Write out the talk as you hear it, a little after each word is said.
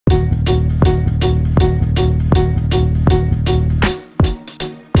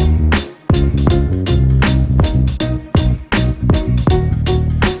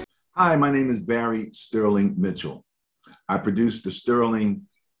Hi, my name is Barry Sterling Mitchell. I produce the Sterling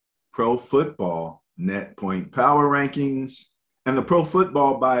Pro Football Net Point Power Rankings and the Pro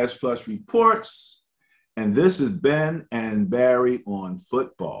Football Bias Plus reports. And this is Ben and Barry on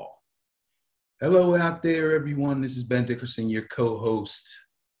football. Hello out there, everyone. This is Ben Dickerson, your co-host.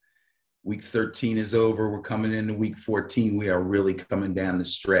 Week 13 is over. We're coming into week 14. We are really coming down the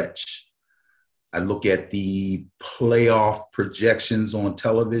stretch. I look at the playoff projections on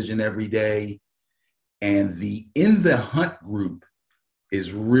television every day, and the In the Hunt group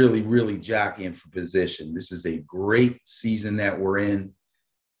is really jockeying for position. This is a great season that we're in,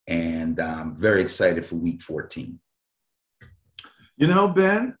 and I'm very excited for week 14. You know,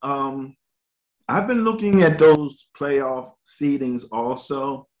 Ben, I've been looking at those playoff seedings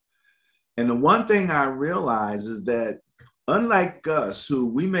also. And the one thing I realize is that unlike us, who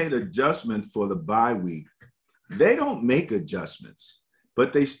we made adjustment for the bye week, they don't make adjustments,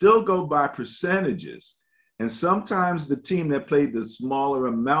 but they still go by percentages. And sometimes the team that played the smaller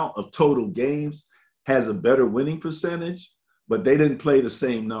amount of total games has a better winning percentage, but they didn't play the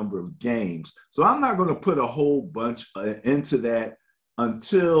same number of games. So I'm not going to put a whole bunch into that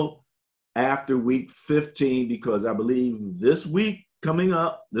until after week 15, because I believe this week coming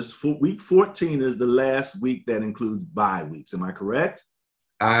up, this week 14 is the last week that includes bye weeks. Am I correct?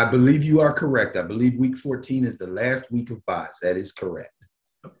 I believe you are correct. I believe week 14 is the last week of buys. That is correct.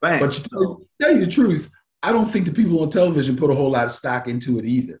 Thanks. But to tell you the truth, I don't think the people on television put a whole lot of stock into it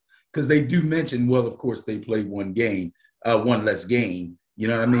either, because they do mention, well, of course, they played one less game. You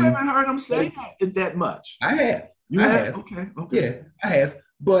know what I mean? I haven't heard them say that much. I have. You have? Okay. Yeah, I have.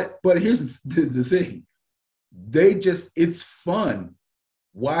 But here's the thing. It's fun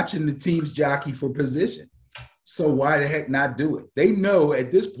watching the teams jockey for position. So why the heck not do it? They know at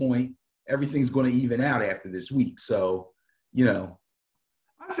this point, everything's going to even out after this week. So,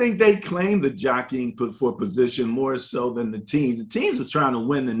 I think they claim the jockeying for position more so than the teams. The teams are trying to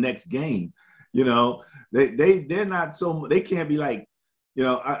win the next game. They're not so, they can't be like,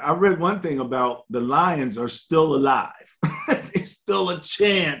 I read one thing about the Lions are still alive. There's still a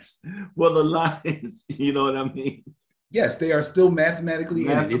chance for the Lions. You know what I mean? Yes, they are still mathematically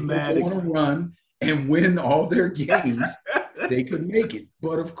in it. If they want to run and win all their games, they could make it.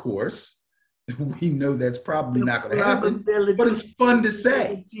 But of course, we know that's probably not going to happen. But it's fun to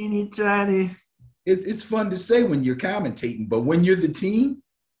say. Teeny tiny. It's fun to say when you're commentating. But when you're the team,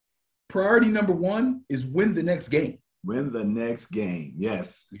 priority number one is win the next game. Win the next game.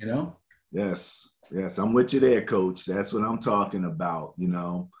 Yes. Yes. Yes. I'm with you there, Coach. That's what I'm talking about.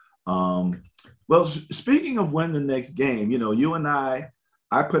 Well, speaking of win the next game, you and I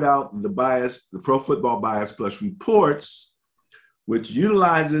put out the Pro Football Bias Plus reports, which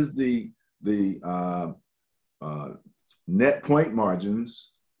utilizes the net point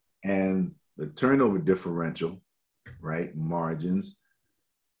margins and the turnover differential, right, margins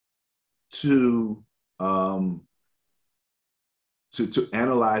to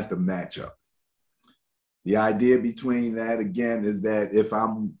analyze the matchup. The idea between that, again, is that if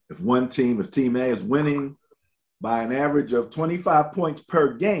Team A is winning by an average of 25 points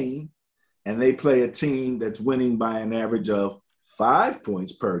per game, and they play a team that's winning by an average of 5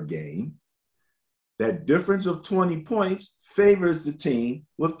 points per game, that difference of 20 points favors the team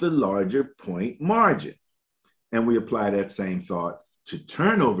with the larger point margin. And we apply that same thought to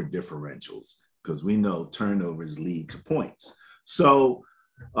turnover differentials, because we know turnovers lead to points. So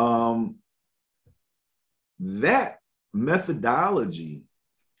that methodology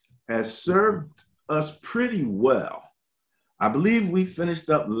has served us pretty well. I believe we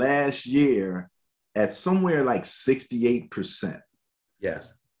finished up last year at somewhere like 68%.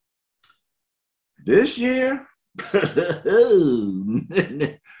 Yes. This year, it's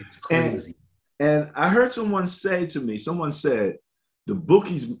crazy. And I heard someone said the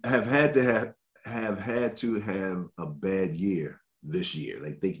bookies have had to have a bad year this year.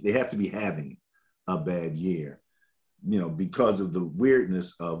 Like they have to be having a bad year, because of the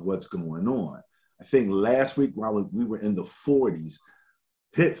weirdness of what's going on. I think last week while we were in the 40s,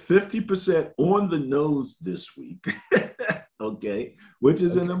 hit 50% on the nose this week, okay, which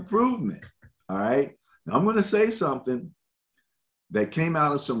is an improvement, all right? Now I'm going to say something that came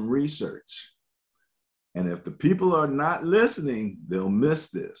out of some research, and if the people are not listening, they'll miss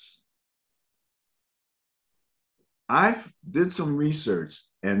this. I did some research,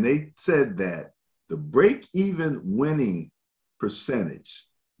 and they said that the break-even winning percentage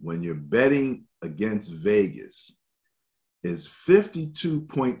when you're betting against Vegas is 52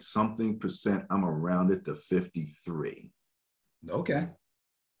 point something percent. I'm around it to 53. Okay.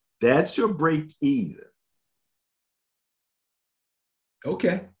 That's your break even.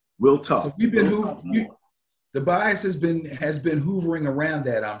 Okay. We'll So talk. we've been We'll talk more. the bias has been hoovering around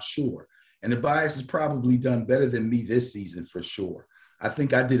that, I'm sure. And the bias has probably done better than me this season for sure. I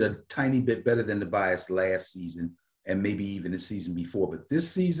think I did a tiny bit better than the bias last season and maybe even the season before. But this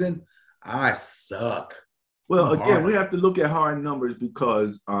season, I suck. Well, I'm again, we horrible. have to look at hard numbers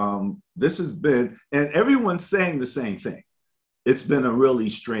because this has been, and everyone's saying the same thing. It's been a really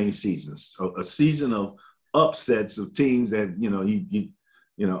strange season, a season of upsets of teams that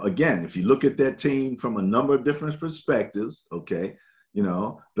again, if you look at that team from a number of different perspectives, okay,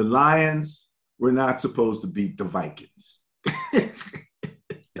 the Lions were not supposed to beat the Vikings.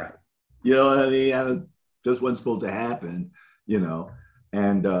 Right. You know what I mean? It just wasn't supposed to happen,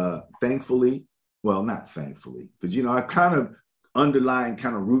 and thankfully, well, not thankfully, because I kind of underlying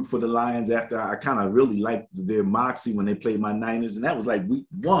kind of root for the Lions after I kind of really liked their moxie when they played my Niners, and that was like week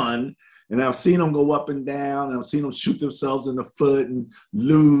 1. And I've seen them go up and down, and I've seen them shoot themselves in the foot and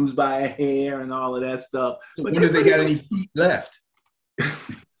lose by a hair and all of that stuff. So But when do they got any feet left?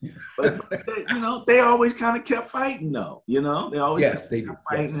 but they always kind of kept fighting, though. They always Yes, they do. kept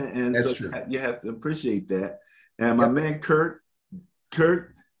fighting, Yes, and that's so true. you have to appreciate that. And my Yep. man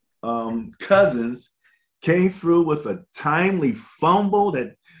Kirk Cousins came through with a timely fumble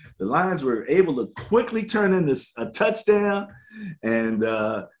that the Lions were able to quickly turn into a touchdown. And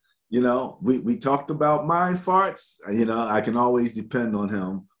we talked about mind farts. I can always depend on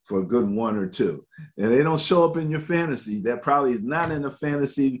him for a good 1 or 2. And they don't show up in your fantasies. That probably is not in a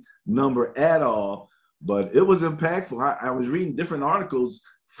fantasy number at all, but it was impactful. I was reading different articles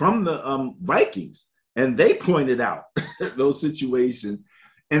from the Vikings, and they pointed out those situations.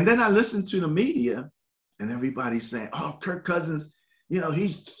 And then I listened to the media, and everybody's saying, oh, Kirk Cousins,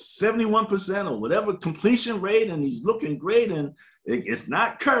 he's 71% or whatever completion rate, and he's looking great, and it's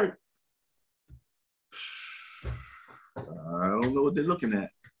not Kirk. I don't know what they're looking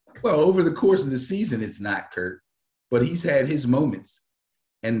at. Well, over the course of the season, it's not Kurt, but he's had his moments.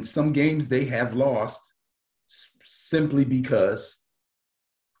 And some games they have lost simply because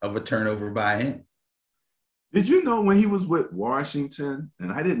of a turnover by him. Did you know when he was with Washington,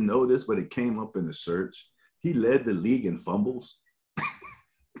 and I didn't know this, but it came up in the search, he led the league in fumbles?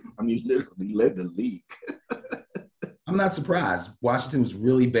 I mean, he literally led the league. I'm not surprised. Washington was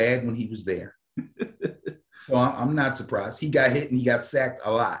really bad when he was there. So I'm not surprised. He got hit and he got sacked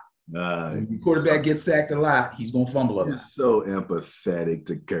a lot. When the quarterback gets sacked a lot, he's going to fumble a lot. You're so empathetic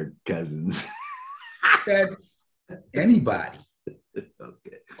to Kirk Cousins. That's anybody.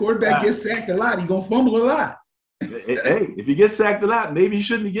 Okay. Quarterback gets sacked a lot, he's going to fumble a lot. Hey, if you get sacked a lot, maybe you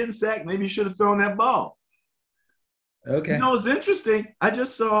shouldn't be getting sacked. Maybe you should have thrown that ball. Okay. It's interesting. I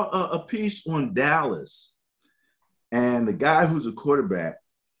just saw a piece on Dallas, and the guy who's a quarterback,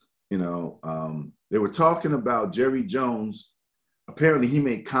 they were talking about Jerry Jones. Apparently, he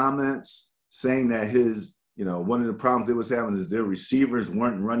made comments saying that one of the problems they was having is their receivers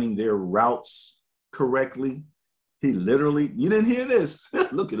weren't running their routes correctly. He literally, you didn't hear this.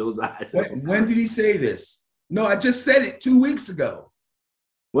 Look at those eyes. When did he say this? No, I just said it 2 weeks ago.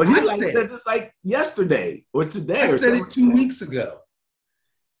 Well, he said this like yesterday or today. I said it 2 weeks ago.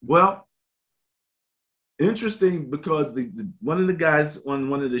 Well, interesting because one of the guys on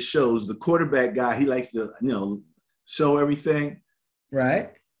one of the shows, the quarterback guy, he likes to show everything.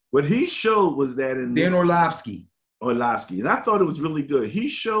 Right. What he showed was that in Dan Orlovsky, and I thought it was really good. He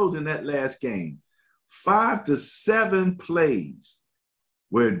showed in that last game 5 to 7 plays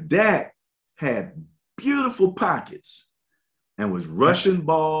where Dak had beautiful pockets and was rushing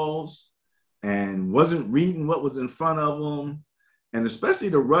balls and wasn't reading what was in front of him. And especially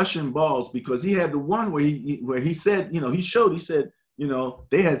the rushing balls, because he had the one where he said, he said,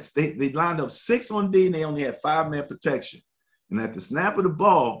 they lined up 6 on D and they only had 5-man protection. And at the snap of the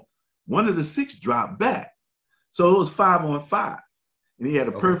ball, one of the 6 dropped back. So it was 5 on 5. And he had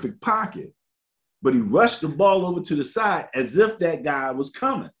a perfect pocket. But he rushed the ball over to the side as if that guy was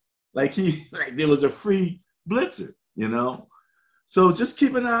coming. Like there was a free blitzer, So just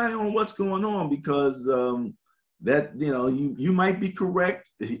keep an eye on what's going on because that you might be correct,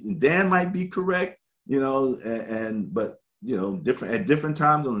 Dan might be correct, but different at different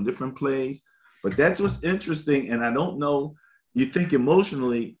times on different plays. But that's what's interesting, and I don't know. You think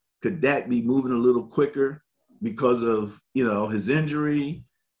emotionally, could Dak be moving a little quicker because of his injury?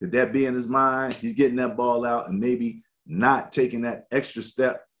 Could that be in his mind? He's getting that ball out and maybe not taking that extra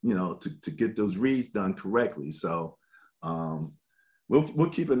step, to get those reads done correctly. So we'll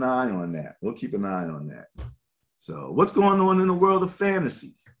keep an eye on that. So what's going on in the world of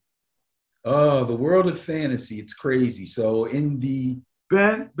fantasy? Oh, the world of fantasy. It's crazy. So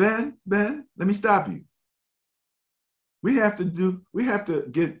Ben, let me stop you. We have to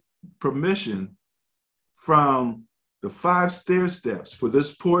get permission from the 5 stair steps for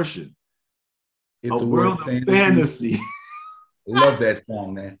this portion. It's A a world world of of fantasy. fantasy. Love that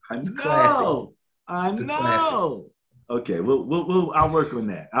song, man. I It's a classic. know. I It's a classic. know. Okay, I'll work on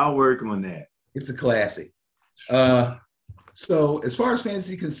that. I'll work on that. It's a classic. So as far as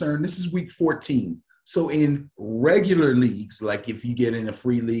fantasy concerned, this is week 14. So in regular leagues, like if you get in a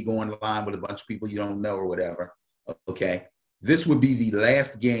free league online with a bunch of people you don't know or whatever, okay, this would be the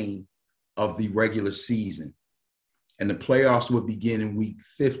last game of the regular season. And the playoffs would begin in week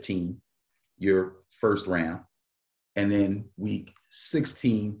 15, your first round. And then week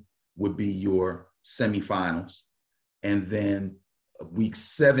 16 would be your semifinals. And then week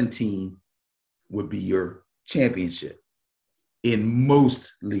 17 would be your championship in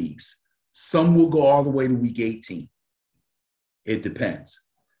most leagues. Some will go all the way to week 18. It depends.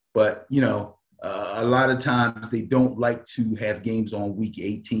 But, a lot of times they don't like to have games on week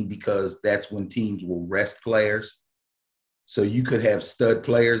 18 because that's when teams will rest players. So you could have stud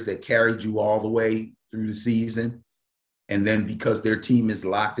players that carried you all the way through the season. And then because their team is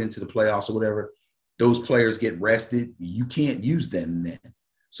locked into the playoffs or whatever, those players get rested. You can't use them then.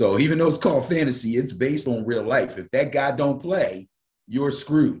 So even though it's called fantasy, it's based on real life. If that guy don't play, you're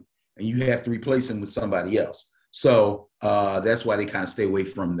screwed and you have to replace him with somebody else. So that's why they kind of stay away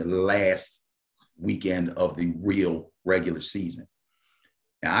from the last weekend of the real regular season.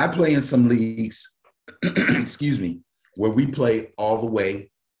 Now, I play in some leagues, excuse me, where we play all the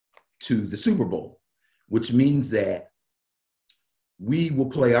way to the Super Bowl, which means that we will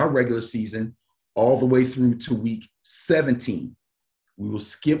play our regular season all the way through to week 17. We will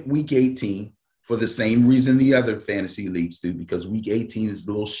skip week 18 for the same reason the other fantasy leagues do, because week 18 is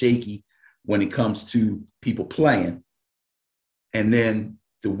a little shaky when it comes to people playing. And then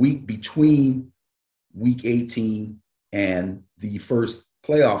the week between week 18 and the first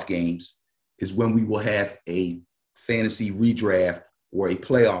playoff games is when we will have a fantasy redraft or a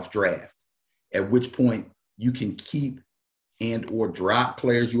playoff draft, at which point you can keep and or drop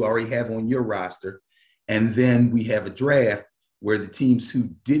players you already have on your roster. And then we have a draft where the teams who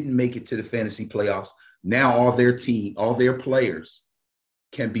didn't make it to the fantasy playoffs, now all their players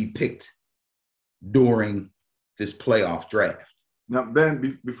can be picked during this playoff draft. Now,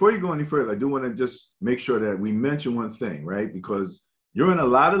 Ben, before you go any further, I do want to just make sure that we mention one thing, right? Because you're in a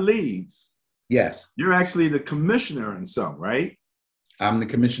lot of leagues. Yes. You're actually the commissioner in some, right? I'm the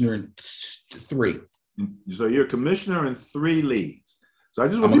commissioner in 3. So you're a commissioner in 3 leagues. So I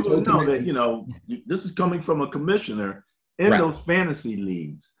just want people to know that, this is coming from a commissioner in those fantasy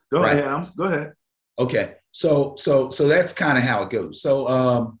leagues. Go ahead. Go ahead. Okay. So that's kind of how it goes.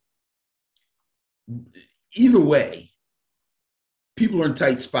 So either way, people are in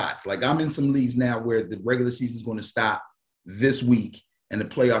tight spots. Like I'm in some leagues now where the regular season is going to stop this week and the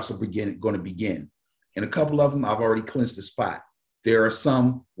playoffs are going to begin. In a couple of them, I've already clinched a spot. There are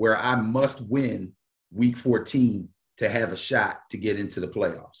some where I must win week 14 to have a shot to get into the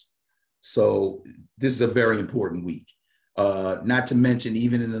playoffs. So this is a very important week. Not to mention,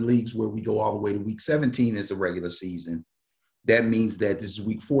 even in the leagues where we go all the way to week 17 as a regular season, that means that this is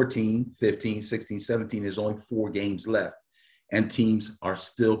week 14, 15, 16, 17. There's only 4 games left, and teams are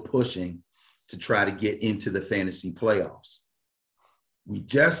still pushing to try to get into the fantasy playoffs. We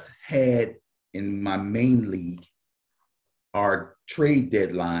just had in my main league our trade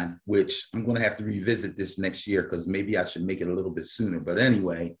deadline, which I'm going to have to revisit this next year because maybe I should make it a little bit sooner. But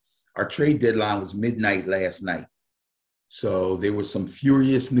anyway, our trade deadline was midnight last night. So there was some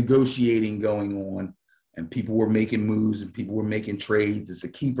furious negotiating going on, and people were making moves and people were making trades. It's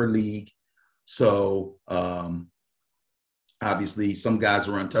a keeper league. So obviously some guys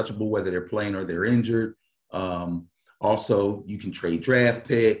are untouchable, whether they're playing or they're injured. Also, you can trade draft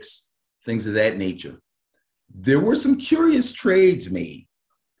picks, things of that nature. There were some curious trades made.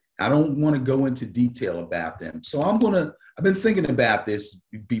 I don't want to go into detail about them. So I've been thinking about this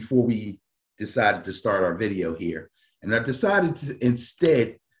before we decided to start our video here. And I decided to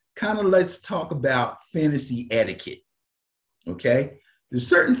instead let's talk about fantasy etiquette. Okay. There's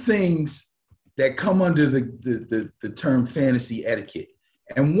certain things that come under the term fantasy etiquette.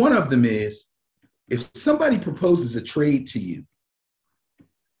 And one of them is if somebody proposes a trade to you,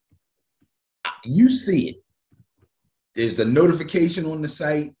 you see it. There's a notification on the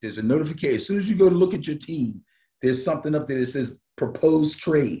site. There's a notification. As soon as you go to look at your team, there's something up there that says proposed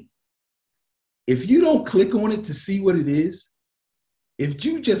trade. If you don't click on it to see what it is, if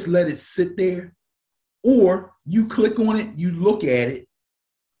you just let it sit there, or you click on it, you look at it,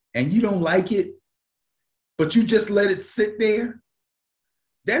 and you don't like it, but you just let it sit there,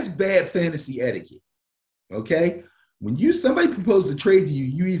 that's bad fantasy etiquette, okay? When somebody proposes a trade to you,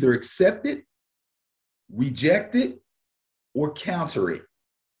 you either accept it, reject it, or counter it.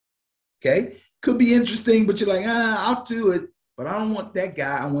 Okay? Could be interesting, but you're like, I'll do it, but I don't want that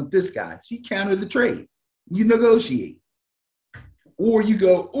guy. I want this guy. So you counter the trade. You negotiate. Or you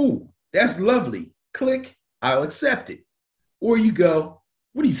go, ooh, that's lovely. Click, I'll accept it. Or you go,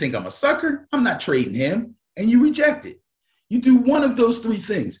 what do you think? I'm a sucker? I'm not trading him. And you reject it. You do one of those three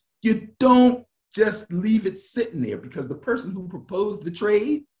things. You don't just leave it sitting there, because the person who proposed the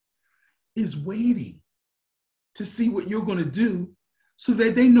trade is waiting to see what you're going to do so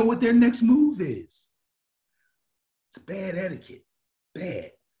that they know what their next move is. It's bad etiquette.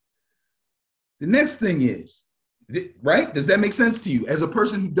 Bad. The next thing is, right? Does that make sense to you? As a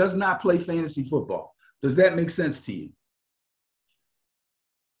person who does not play fantasy football, does that make sense to you?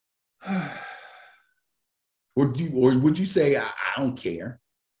 Or would you say, I don't care?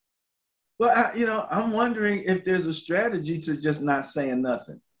 Well, I'm wondering if there's a strategy to just not saying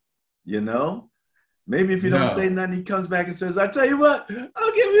nothing. Maybe if you don't say nothing, he comes back and says, "I tell you what,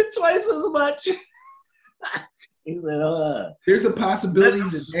 I'll give you twice as much." He said, "There's a possibility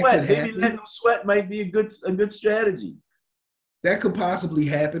that sweat. Maybe letting them sweat might be a good strategy." That could possibly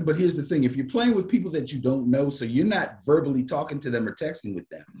happen, but here's the thing: if you're playing with people that you don't know, so you're not verbally talking to them or texting with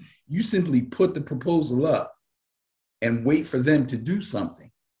them, you simply put the proposal up and wait for them to do something.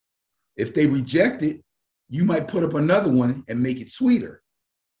 If they reject it, you might put up another one and make it sweeter.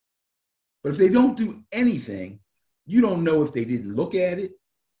 But if they don't do anything, you don't know if they didn't look at it.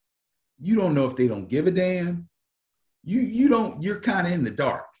 You don't know if they don't give a damn. You're kind of in the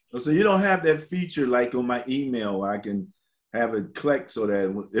dark. So you don't have that feature like on my email where I can have it click so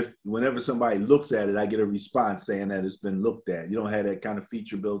that whenever somebody looks at it, I get a response saying that it's been looked at. You don't have that kind of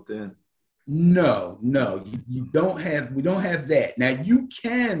feature built in? No, we don't have that. Now you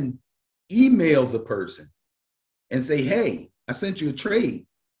can email the person and say, "Hey, I sent you a trade.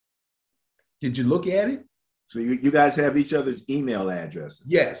 Did you look at it?" So you guys have each other's email addresses?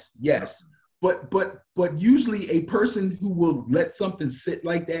 Yes. But usually a person who will let something sit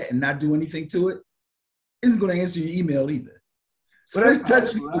like that and not do anything to it isn't going to answer your email either. So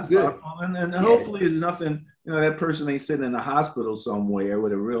that's good. And hopefully it's nothing, that person ain't sitting in a hospital somewhere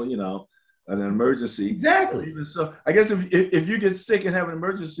with a real, an emergency. Exactly. Even so, I guess if you get sick and have an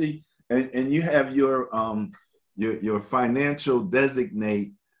emergency and you have your financial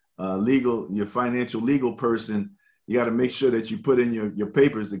designate your financial legal person, you got to make sure that you put in your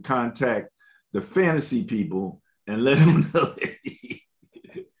papers to contact the fantasy people and let them know.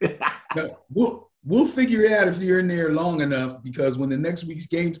 We'll figure it out if you're in there long enough, because when the next week's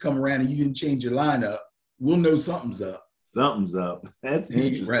games come around and you didn't change your lineup, we'll know something's up. Something's up. That's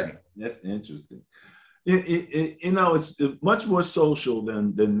interesting. Right. That's interesting. It's much more social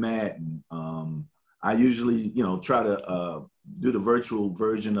than Madden. I usually, try to do the virtual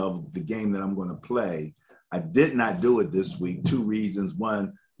version of the game that I'm going to play. I did not do it this week. Two reasons.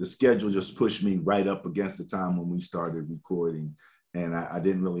 One, the schedule just pushed me right up against the time when we started recording, and I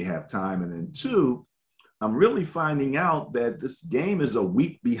didn't really have time. And then two, I'm really finding out that this game is a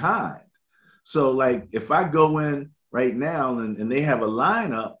week behind. So like if I go in right now and they have a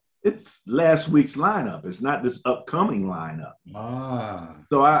lineup, it's last week's lineup. It's not this upcoming lineup.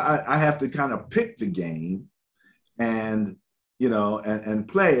 So I have to kind of pick the game and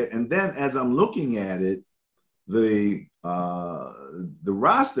play it. And then as I'm looking at it, the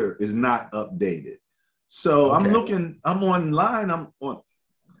roster is not updated. So okay. I'm online, I'm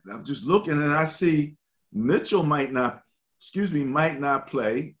just looking and I see Mitchell might not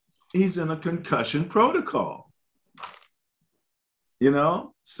play. He's in a concussion protocol.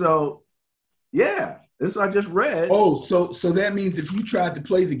 So yeah, this I just read. Oh, so that means if you tried to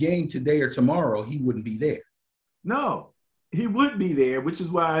play the game today or tomorrow, he wouldn't be there. No, he would be there, which is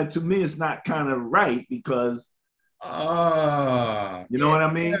why to me it's not kind of right, because you know what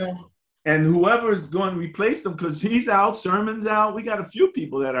I mean? Yeah. And whoever's going to replace them, because he's out, Sermon's out. We got a few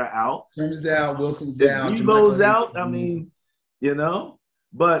people that are out. Sermon's out, Wilson's out. Debo's out. I mean,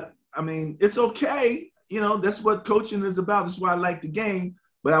 but I mean, it's okay. That's what coaching is about. That's why I like the game.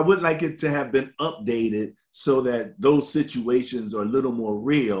 But I would like it to have been updated so that those situations are a little more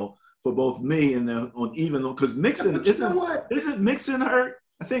real for both me and because Mixon isn't Mixon hurt?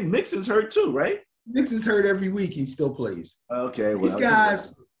 I think Mixon's hurt too, right? Mixon's hurt every week. He still plays. Okay. Well,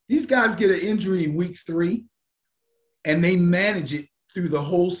 these guys get an injury in week 3, and they manage it through the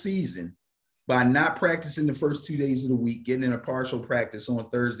whole season by not practicing the first 2 days of the week, getting in a partial practice on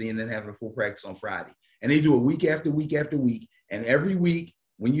Thursday, and then having a full practice on Friday. And they do it week after week after week. And every week,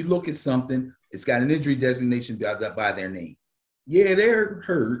 when you look at something, it's got an injury designation by their name. Yeah, they're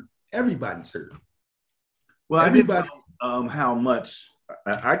hurt. Everybody's hurt. Well, I didn't Everybody, know how much.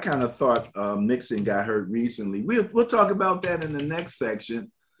 I kind of thought Mixon got hurt recently. We'll talk about that in the next section.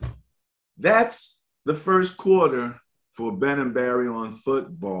 That's the first quarter for Ben and Barry on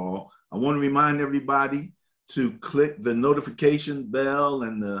football. I want to remind everybody to click the notification bell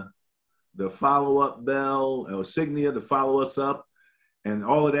and the follow-up bell or signia to follow us up and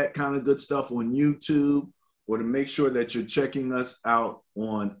all of that kind of good stuff on YouTube, or to make sure that you're checking us out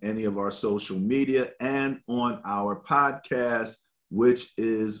on any of our social media and on our podcast, which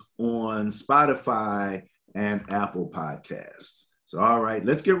is on Spotify and Apple Podcasts. So, all right,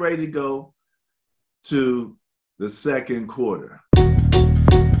 let's get ready to go to the second quarter.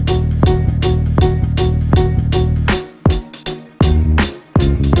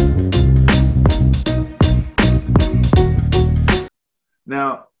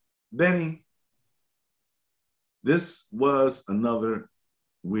 Now, Benny, this was another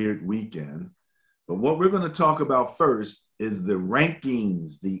weird weekend, but what we're going to talk about first is the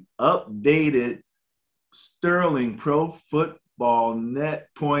rankings, the updated Sterling Pro Football Net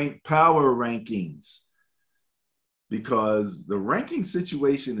Point Power Rankings, because the ranking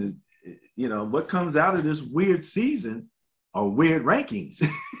situation is, what comes out of this weird season are weird rankings.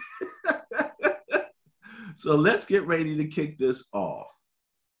 So let's get ready to kick this off,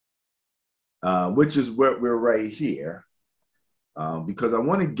 which is what we're right here, because I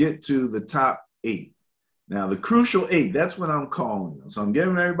want to get to the top 8. Now, the crucial 8, that's what I'm calling them. So I'm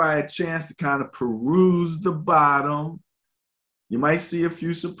giving everybody a chance to kind of peruse the bottom. You might see a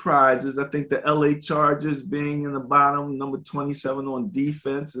few surprises. I think the LA Chargers being in the bottom, number 27 on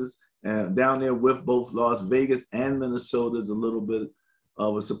defense, is down there with both Las Vegas and Minnesota is a little bit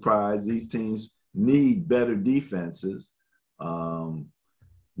of a surprise. These teams need better defenses.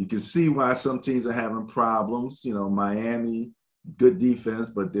 You can see why some teams are having problems. Miami, good defense,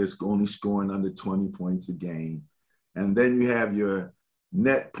 but they're only scoring under 20 points a game. And then you have your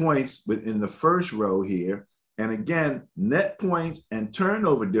net points within the first row here. And again, net points and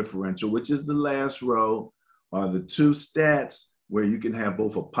turnover differential, which is the last row, are the two stats where you can have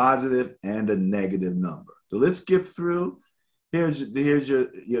both a positive and a negative number. So let's skip through. Here's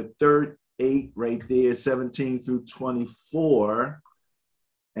your third 8 right there, 17 through 24.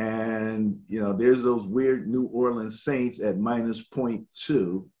 And, there's those weird New Orleans Saints at minus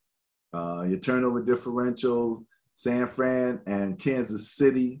 0.2. Your turnover differential, San Fran and Kansas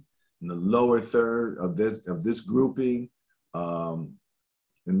City in the lower third of this grouping,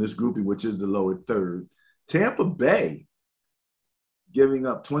 which is the lower third. Tampa Bay giving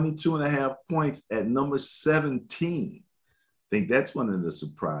up 22.5 points at number 17. I think that's one of the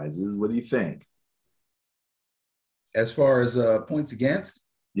surprises. What do you think? as far as points against,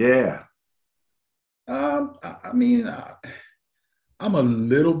 Yeah. I mean, I'm a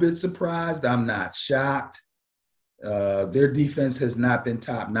little bit surprised. I'm not shocked. Their defense has not been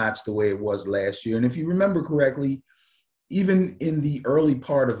top-notch the way it was last year. And if you remember correctly, even in the early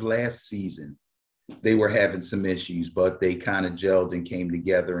part of last season, they were having some issues, but they kind of gelled and came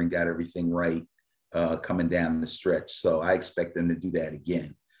together and got everything right coming down the stretch. So I expect them to do that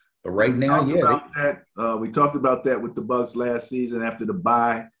again. But right now, we talked about that with the Bucs last season. After the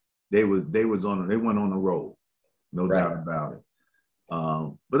bye, they went on a roll, no doubt about it.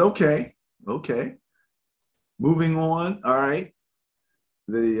 But okay. Moving on. All right.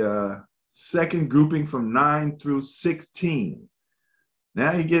 The second grouping from 9 through 16.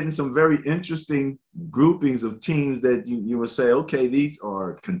 Now you're getting some very interesting groupings of teams that you would say, okay, these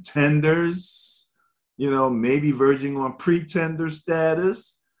are contenders, maybe verging on pretender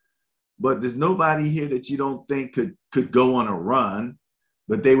status, but there's nobody here that you don't think could go on a run,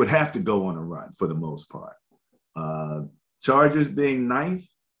 but they would have to go on a run for the most part. Chargers being 9th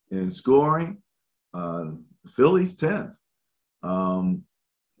in scoring, Phillies 10th.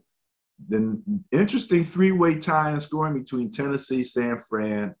 The interesting 3-way tie in scoring between Tennessee, San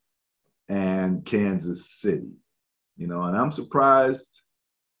Fran, and Kansas City. And I'm surprised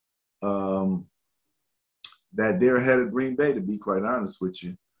that they're ahead of Green Bay, to be quite honest with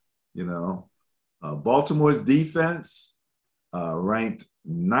you. Baltimore's defense ranked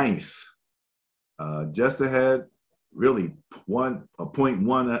 9th, just ahead, really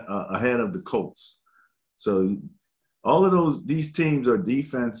 0.1 ahead of the Colts. So all of these teams are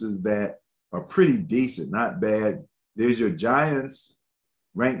defenses that are pretty decent, not bad. There's your Giants,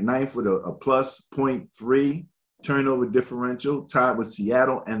 ranked 9th with a plus 0.3 turnover differential, tied with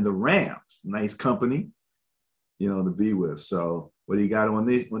Seattle and the Rams. Nice company, to be with. So what do you got on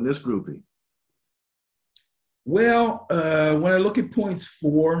this grouping? Well, when I look at points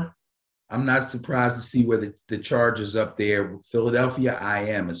for, I'm not surprised to see where the Chargers up there. Philadelphia, I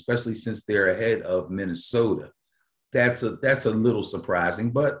am, especially since they're ahead of Minnesota. That's a little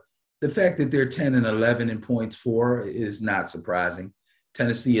surprising, but the fact that they're 10 and 11 in points for is not surprising.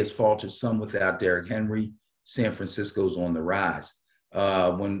 Tennessee has faltered some without Derrick Henry. San Francisco's on the rise.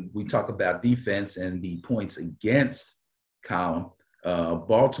 When we talk about defense and the points against column,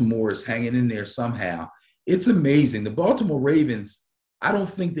 Baltimore is hanging in there somehow. It's amazing. The Baltimore Ravens, I don't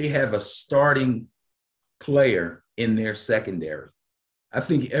think they have a starting player in their secondary. I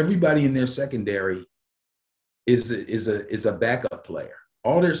think everybody in their secondary is a backup player.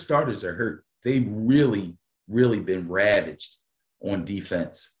 All their starters are hurt. They've really, really been ravaged on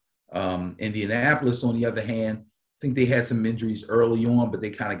defense. Indianapolis, on the other hand, I think they had some injuries early on, but they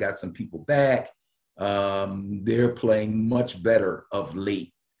kind of got some people back. They're playing much better of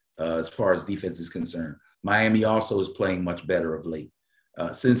late as far as defense is concerned. Miami also is playing much better of late.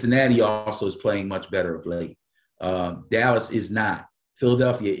 Cincinnati also is playing much better of late. Dallas is not.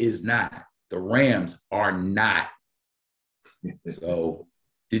 Philadelphia is not. The Rams are not. So,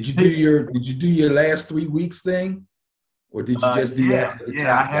 did you do your last 3 weeks thing, or did you just do that?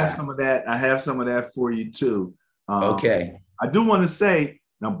 Yeah, I have some of that. I have some of that for you too. Okay. I do want to say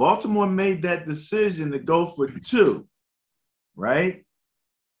now, Baltimore made that decision to go for 2, right?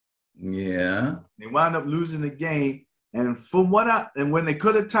 Yeah. They wound up losing the game, and when they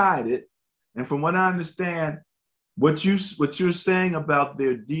could have tied it, and from what I understand, what you're saying about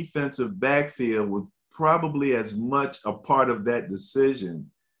their defensive backfield was probably as much a part of that decision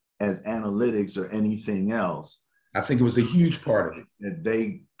as analytics or anything else. I think it was a huge part of it. That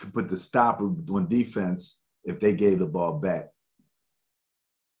they could put the stopper on defense if they gave the ball back.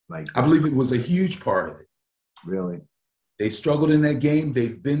 I believe it was a huge part of it. Really? They struggled in that game.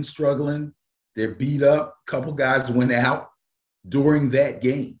 They've been struggling. They're beat up. A couple guys went out during that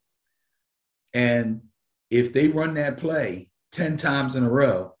game. And if they run that play 10 times in a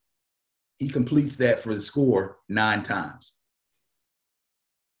row, he completes that for the score 9 times.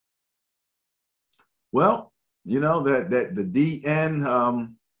 Well, you know that the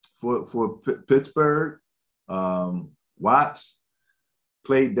DN for Pittsburgh, Watts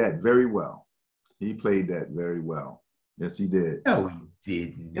played that very well. He played that very well. Yes, he did. No, he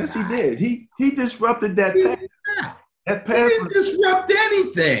didn't. Yes, he did. He disrupted that pass. That pass he didn't disrupt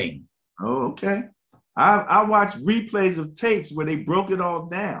anything. Oh, okay. I watched replays of tapes where they broke it all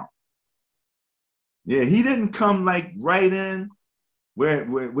down. Yeah, he didn't come like right in where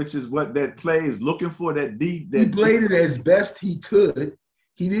which is what that play is looking for. He played it as best he could.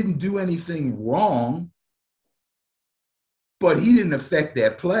 He didn't do anything wrong, but he didn't affect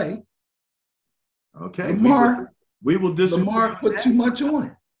that play. Okay. We will disagree. Lamar put too much on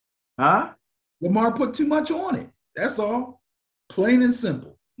it. Huh? Lamar put too much on it. That's all. Plain and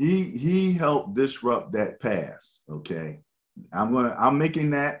simple. He helped disrupt that pass. Okay. I'm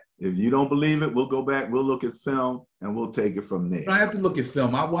making that. If you don't believe it, we'll go back, we'll look at film, and we'll take it from there. I have to look at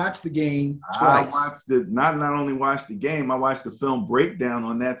film. I watched the game twice. I watched not only watched the game, I watched the film breakdown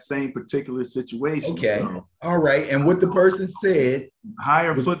on that same particular situation. Okay. So, all right. And what the person said.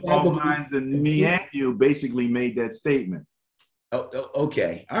 Higher football minds than me and you basically made that statement. Oh,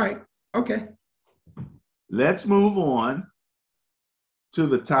 okay. All right. Okay. Let's move on to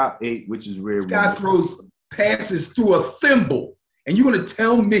the top 8, which is where this guy throws passes through a thimble. And you're going to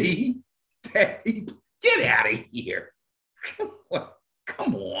tell me that get out of here.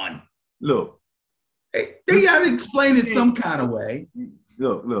 Come on. Look. Hey, they got to explain it some kind of way.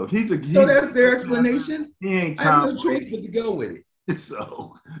 Look. So that's their explanation? He ain't Tom. I have no choice but to go with it.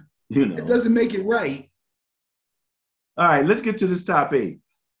 So, you know. It doesn't make it right. All right, let's get to this top 8.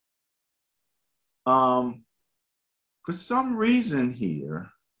 For some reason here,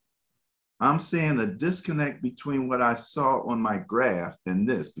 I'm seeing a disconnect between what I saw on my graph and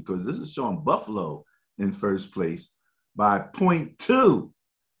this, because this is showing Buffalo in first place by 0.2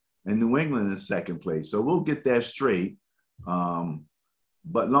 and New England in second place. So we'll get that straight.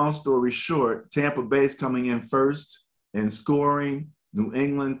 But long story short, Tampa Bay is coming in first in scoring. New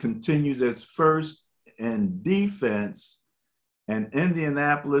England continues as first in defense. And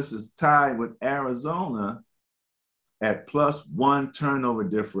Indianapolis is tied with Arizona at +1 turnover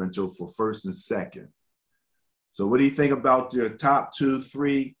differential for first and second. So what do you think about your top 2,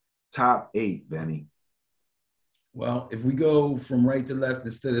 3, top 8, Benny? Well, if we go from right to left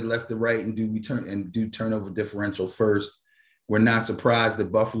instead of left to right and do turnover differential first, we're not surprised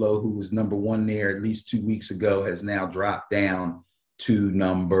that Buffalo, who was number 1 there at least 2 weeks ago, has now dropped down to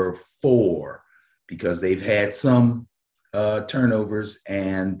number 4 because they've had some turnovers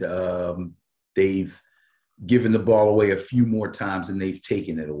and they've given the ball away a few more times than they've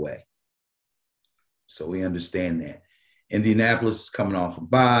taken it away. So we understand that. Indianapolis is coming off a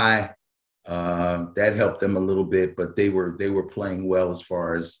bye. That helped them a little bit, but they were playing well as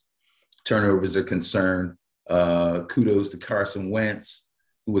far as turnovers are concerned. Kudos to Carson Wentz,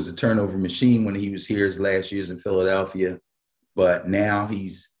 who was a turnover machine when he was here his last years in Philadelphia, but now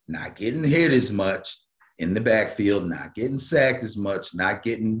he's not getting hit as much in the backfield, not getting sacked as much, not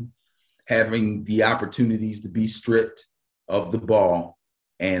having the opportunities to be stripped of the ball.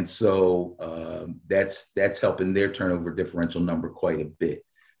 And so that's helping their turnover differential number quite a bit.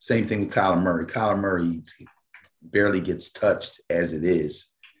 Same thing with Kyler Murray. Kyler Murray barely gets touched as it is,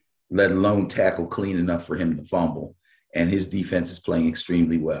 let alone tackle clean enough for him to fumble. And his defense is playing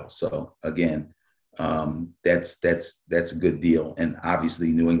extremely well. So again, that's a good deal. And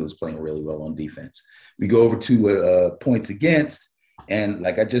obviously New England's playing really well on defense. We go over to points against, and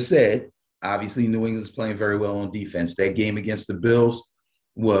like I just said, obviously New England's playing very well on defense. That game against the Bills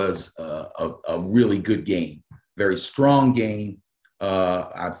was a really good game, very strong game.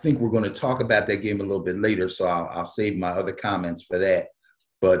 I think we're going to talk about that game a little bit later, so I'll save my other comments for that.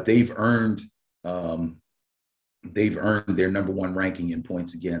 But they've earned their number one ranking in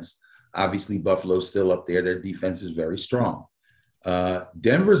points against. Obviously, Buffalo's still up there. Their defense is very strong.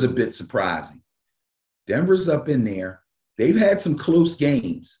 Denver's a bit surprising. Denver's up in there. They've had some close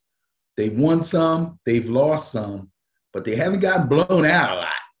games. They've won some, they've lost some, but they haven't gotten blown out a lot.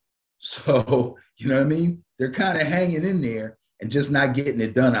 So, you know what I mean? They're kind of hanging in there and just not getting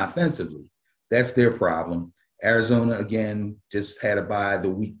it done offensively. That's their problem. Arizona, again, just had a bye the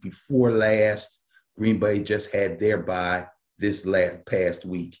week before last. Green Bay just had their bye this past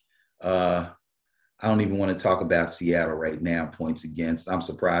week. I don't even want to talk about Seattle right now, points against. I'm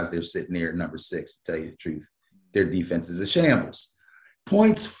surprised they're sitting there at number 6, to tell you the truth. Their defense is a shambles.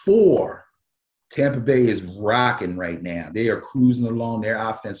 Points for, Tampa Bay is rocking right now. They are cruising along. Their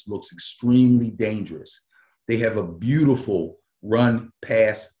offense looks extremely dangerous. They have a beautiful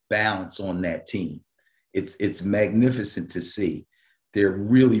run-pass balance on that team. It's magnificent to see. They're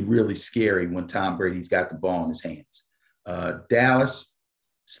really, really scary when Tom Brady's got the ball in his hands. Dallas,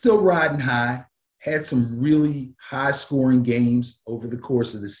 still riding high, had some really high-scoring games over the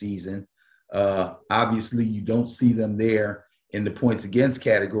course of the season. Obviously, you don't see them there in the points against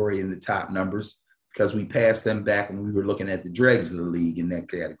category in the top numbers because we passed them back when we were looking at the dregs of the league in that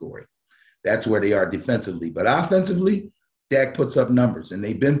category. That's where they are defensively. But offensively, Dak puts up numbers, and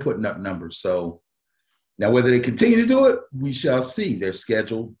they've been putting up numbers. So now whether they continue to do it, we shall see. Their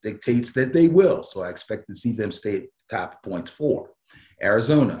schedule dictates that they will. So I expect to see them stay at the top of points for.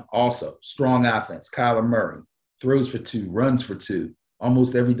 Arizona, also strong offense. Kyler Murray throws for 2, runs for 2.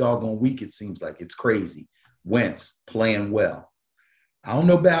 Almost every doggone week, it seems like. It's crazy. Wentz playing well. I don't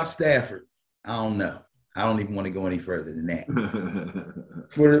know about Stafford. I don't know. I don't even want to go any further than that.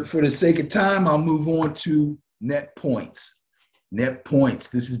 For the sake of time, I'll move on to net points. Net points.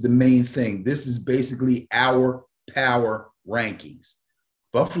 This is the main thing. This is basically our power rankings.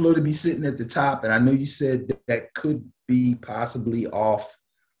 Buffalo to be sitting at the top, and I know you said that could be possibly off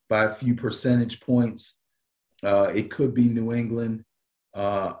by a few percentage points. It could be New England.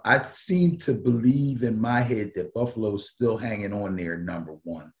 I seem to believe in my head that Buffalo is still hanging on there number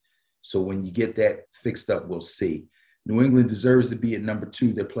 1. So when you get that fixed up, we'll see. New England deserves to be at number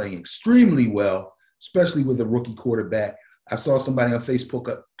 2. They're playing extremely well, especially with a rookie quarterback. I saw somebody on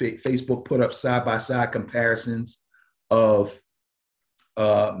Facebook put up side-by-side comparisons of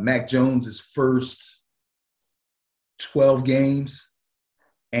Mac Jones's first 12 games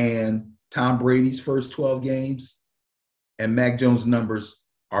and Tom Brady's first 12 games. And Mac Jones' numbers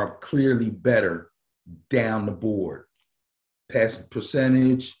are clearly better down the board. Passing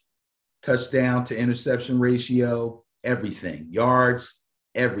percentage, touchdown to interception ratio, everything. Yards,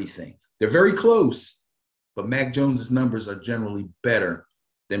 everything. They're very close, but Mac Jones' numbers are generally better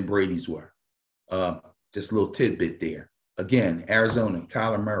than Brady's were. Just a little tidbit there. Again, Arizona,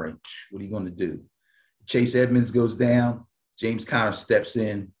 Kyler Murray, what are you going to do? Chase Edmonds goes down. James Conner steps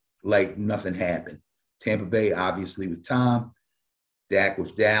in like nothing happened. Tampa Bay, obviously, with Tom. Dak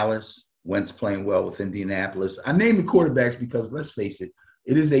with Dallas. Wentz playing well with Indianapolis. I named the quarterbacks because, let's face it,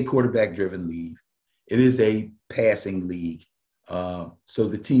 it is a quarterback-driven league. It is a passing league. So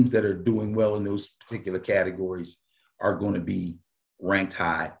the teams that are doing well in those particular categories are going to be ranked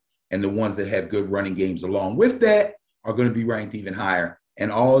high. And the ones that have good running games along with that are going to be ranked even higher.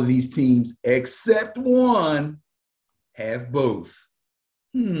 And all of these teams, except one, have both.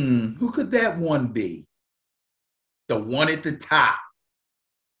 Who could that one be? The one at the top,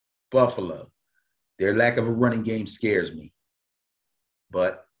 Buffalo. Their lack of a running game scares me.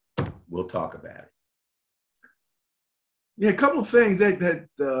 But we'll talk about it. Yeah, a couple of things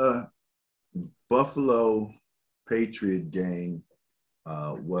that Buffalo Patriot game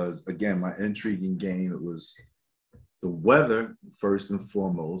was, again, my intriguing game. It was the weather, first and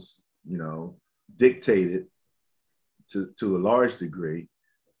foremost, dictated to a large degree.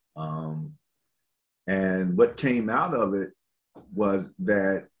 And what came out of it was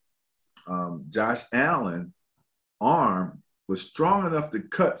that Josh Allen's arm was strong enough to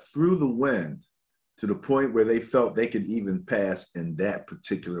cut through the wind to the point where they felt they could even pass in that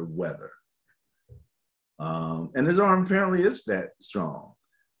particular weather. And his arm apparently is that strong.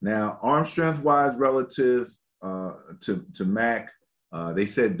 Now, arm strength-wise, relative to Mac, they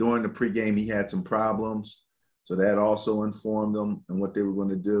said during the pregame he had some problems, so that also informed them and what they were going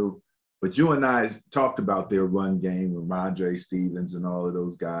to do. But you and I talked about their run game with Ramondre Stevens and all of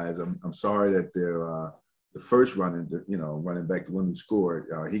those guys. I'm sorry that their the first running back, the one who scored,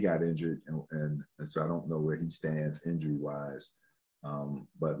 he got injured, and so I don't know where he stands injury-wise.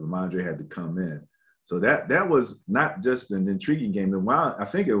 But Ramondre had to come in. So that was not just an intriguing game. And while I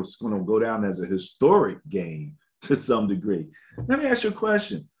think it was going to go down as a historic game to some degree. Let me ask you a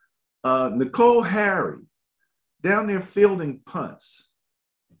question. Nicole Harry, down there fielding punts.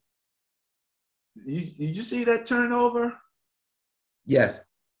 Did you see that turnover? Yes.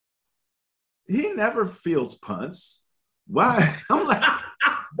 He never fields punts. Why? I'm like,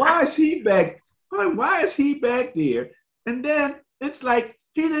 why is he back? I'm like, why is he back there? And then it's like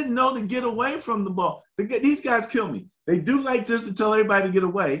he didn't know to get away from the ball. These guys kill me. They do like this to tell everybody to get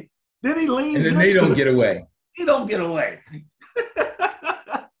away. Then he leans and then they don't get away. He don't get away.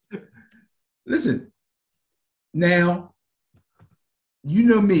 Listen, now, you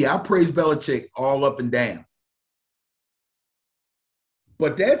know me. I praise Belichick all up and down.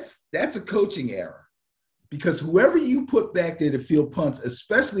 But that's a coaching error, because whoever you put back there to field punts,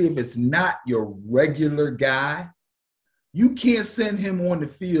 especially if it's not your regular guy, you can't send him on the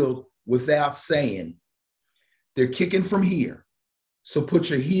field without saying, they're kicking from here. So put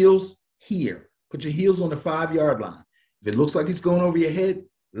your heels here. Put your heels on the 5-yard line. If it looks like it's going over your head,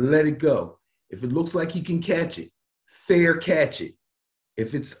 let it go. If it looks like you can catch it, fair catch it.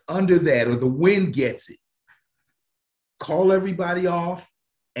 If it's under that or the wind gets it, call everybody off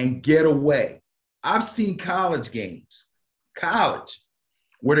and get away. I've seen college games,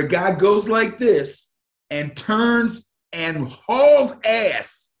 where the guy goes like this and turns and hauls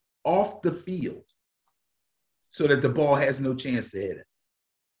ass off the field so that the ball has no chance to hit it.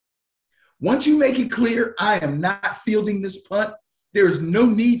 Once you make it clear, I am not fielding this punt, there is no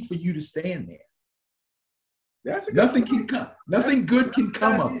need for you to stand there. Nothing can come. Nothing good can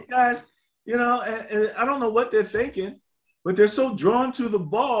come of it. Guys, and I don't know what they're thinking, but they're so drawn to the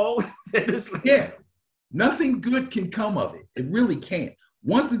ball that it's like, yeah, nothing good can come of it. It really can't.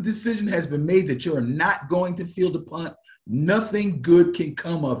 Once the decision has been made that you're not going to field a punt, nothing good can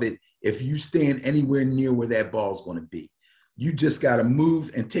come of it if you stand anywhere near where that ball is going to be. You just got to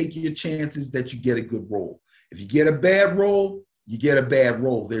move and take your chances that you get a good roll. If you get a bad roll, you get a bad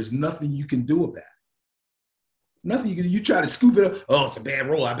roll. There's nothing you can do about it. Nothing you can do. You try to scoop it up. Oh, it's a bad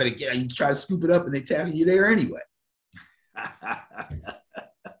roll. I better get it. You try to scoop it up and they tackle you there anyway.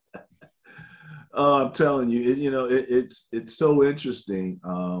 Oh, I'm telling you, it's so interesting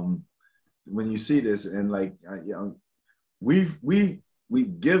when you see this, and like, we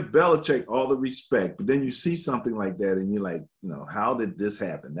give Belichick all the respect, but then you see something like that, and you're like, how did this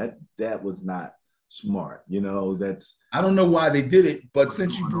happen? That was not smart. I don't know why they did it, but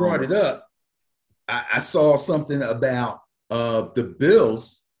since you brought it up, I saw something about the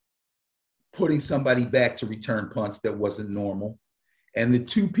Bills putting somebody back to return punts that wasn't normal. And the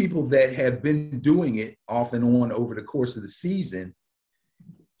two people that have been doing it off and on over the course of the season,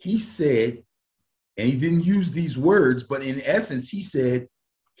 he said, and he didn't use these words, but in essence, he said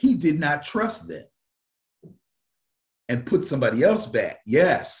he did not trust them and put somebody else back.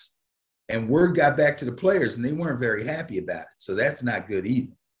 Yes. And word got back to the players and they weren't very happy about it. So that's not good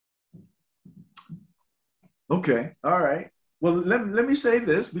either. Okay. All right. Well, let me say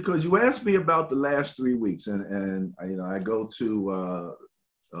this, because you asked me about the last 3 weeks, and I go to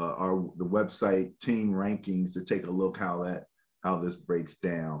the website Team Rankings to take a look how this breaks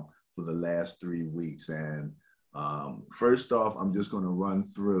down for the last 3 weeks. And first off, I'm just going to run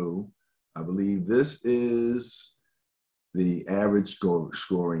through. I believe this is the average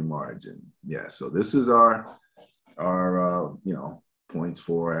scoring margin. Yeah. So this is our points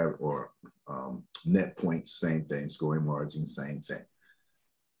for or net points, same thing. Scoring margin, same thing.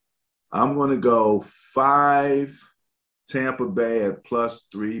 I'm going to go 5 Tampa Bay at plus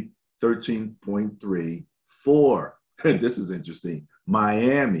 13.3. 4, this is interesting,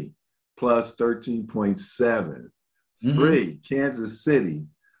 Miami plus 13.7. 3, Kansas City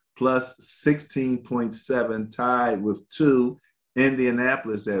plus 16.7, tied with 2.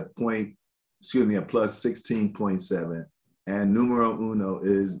 Indianapolis at plus 16.7. And numero uno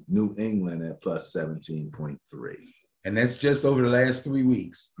is New England at plus 17.3. And that's just over the last 3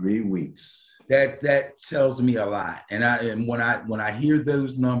 weeks. 3 weeks. That tells me a lot. And when I hear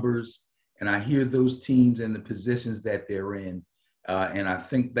those numbers and I hear those teams and the positions that they're in, and I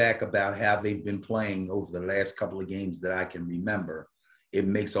think back about how they've been playing over the last couple of games that I can remember, it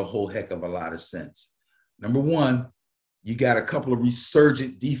makes a whole heck of a lot of sense. Number one, you got a couple of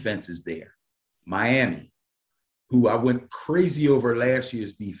resurgent defenses there. Miami, who I went crazy over last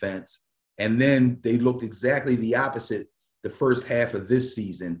year's defense, and then they looked exactly the opposite the first half of this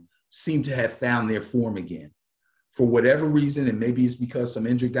season, seem to have found their form again. For whatever reason, and maybe it's because some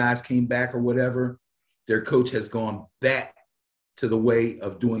injured guys came back or whatever, their coach has gone back to the way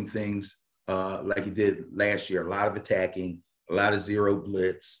of doing things like he did last year. A lot of attacking, a lot of zero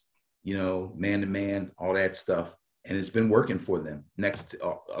blitz, man-to-man, all that stuff. And it's been working for them,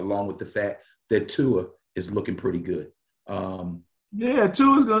 along with the fact that Tua is looking pretty good. Tua's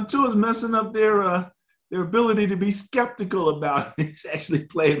messing up their ability to be skeptical about it. He's actually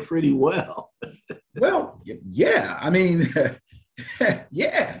playing pretty well. Well, yeah. I mean,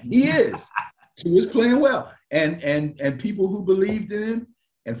 yeah, he is. Tua's playing well. And people who believed in him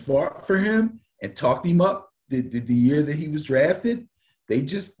and fought for him and talked him up the year that he was drafted,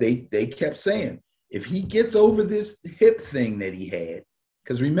 they kept saying, if he gets over this hip thing that he had,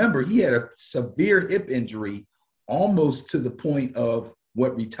 because remember, he had a severe hip injury almost to the point of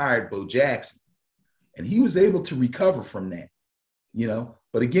what retired Bo Jackson. And he was able to recover from that,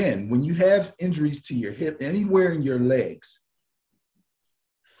 But again, when you have injuries to your hip, anywhere in your legs,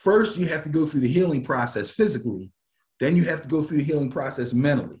 first you have to go through the healing process physically, then you have to go through the healing process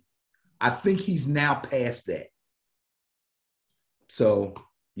mentally. I think he's now past that. So,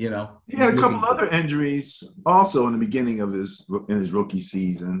 he had a couple other injuries also in the beginning of his rookie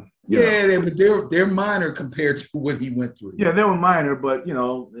season. But they're minor compared to what he went through. Yeah, they were minor, but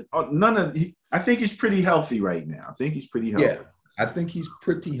I think he's pretty healthy right now. Yeah, I think he's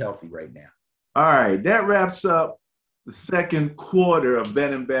pretty healthy right now. All right, that wraps up the second quarter of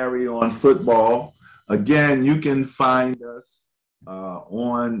Ben and Barry on football. Again, you can find us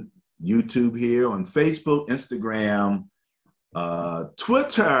on YouTube here, on Facebook, Instagram,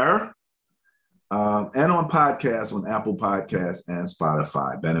 Twitter, and on podcasts on Apple Podcasts and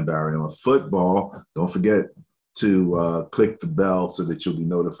Spotify. Ben and Barry on football. Don't forget to click the bell so that you'll be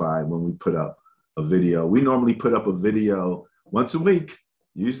notified when we put up a video. We normally put up a video once a week,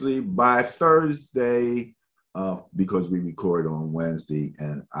 usually by Thursday, because we record on Wednesday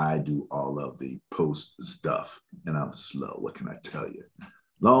and I do all of the post stuff. And I'm slow. What can I tell you?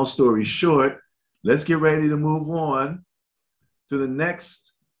 Long story short, let's get ready to move on to the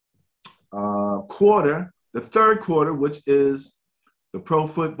next quarter, the third quarter, which is the Pro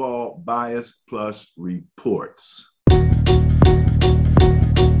Football Bias Plus reports.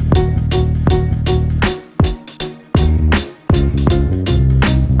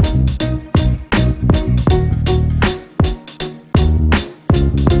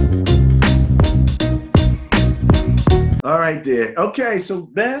 All right there. Okay, so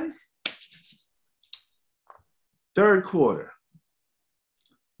Ben, third quarter.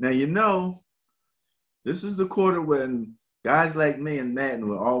 Now, this is the quarter when guys like me and Madden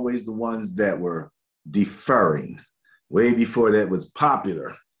were always the ones that were deferring. Way before that was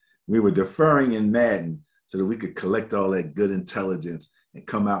popular. We were deferring in Madden so that we could collect all that good intelligence and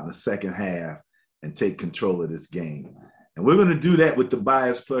come out in the second half and take control of this game. And we're going to do that with the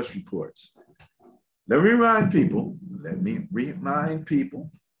Bias Plus reports. Let me remind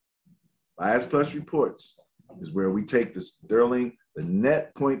people, Bias Plus reports is where we take the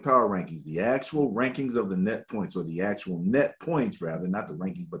net point power rankings, the actual rankings of the net points, or the actual net points rather, not the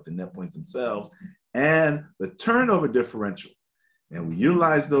rankings, but the net points themselves, and the turnover differential. And we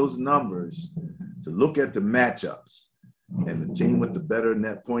utilize those numbers to look at the matchups. And the team with the better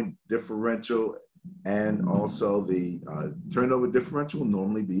net point differential and also the turnover differential will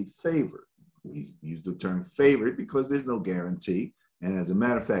normally be favored. We use the term favored because there's no guarantee. And as a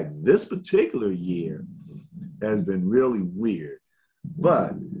matter of fact, this particular year has been really weird.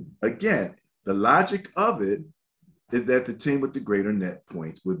 But again, the logic of it is that the team with the greater net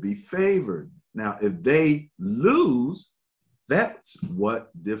points would be favored. Now, if they lose, that's what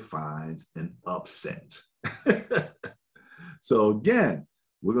defines an upset. So again,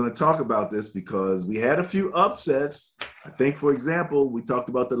 we're going to talk about this because we had a few upsets. I think, for example, we talked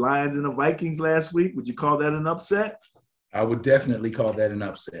about the Lions and the Vikings last week. Would you call that an upset? I would definitely call that an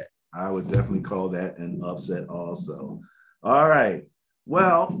upset. I would definitely call that an upset also. All right.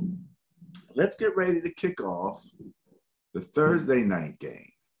 Well, let's get ready to kick off the Thursday night game.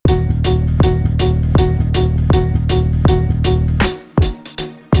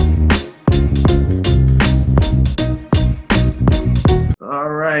 All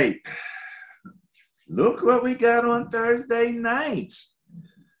right. Look what we got on Thursday night.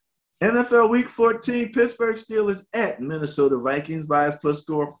 NFL Week 14, Pittsburgh Steelers at Minnesota Vikings. Bias plus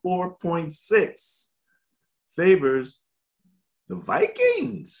score 4.6 favors the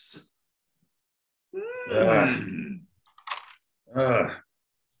Vikings.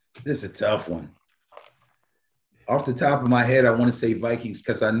 This is a tough one. Off the top of my head, I want to say Vikings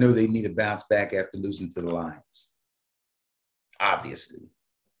because I know they need a bounce back after losing to the Lions. Obviously.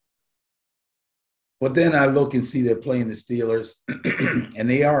 But then I look and see they're playing the Steelers, and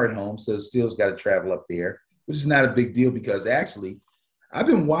they are at home, so the Steelers got to travel up there, which is not a big deal because actually I've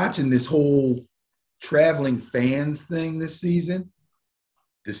been watching this whole traveling fans thing this season.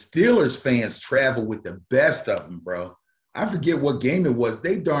 The Steelers fans travel with the best of them, bro. I forget what game it was.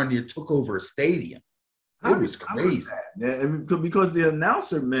 They darn near took over a stadium. It was crazy. Because the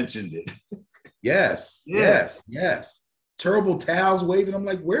announcer mentioned it. Yes. Terrible towels waving. I'm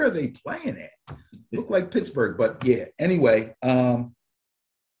like, where are they playing at? Look like Pittsburgh, but yeah. Anyway, the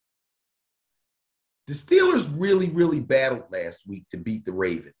Steelers really, really battled last week to beat the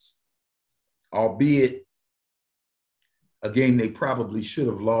Ravens, albeit a game they probably should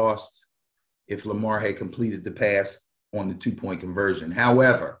have lost if Lamar had completed the pass on the 2-point conversion.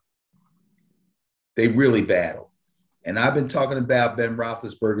 However, they really battled. And I've been talking about Ben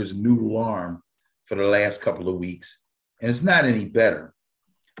Roethlisberger's noodle arm for the last couple of weeks, and it's not any better.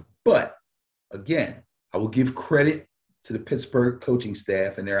 But again, I will give credit to the Pittsburgh coaching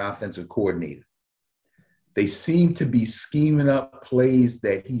staff and their offensive coordinator. They seem to be scheming up plays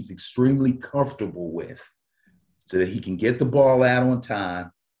that he's extremely comfortable with so that he can get the ball out on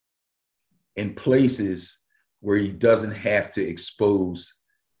time in places where he doesn't have to expose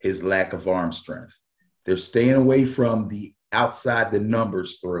his lack of arm strength. They're staying away from the outside the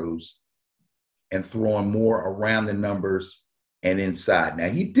numbers throws and throwing more around the numbers and inside. Now,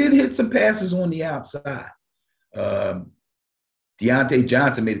 he did hit some passes on the outside. Deontay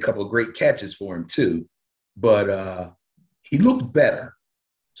Johnson made a couple of great catches for him too, but he looked better.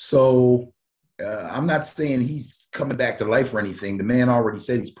 So I'm not saying he's coming back to life or anything. The man already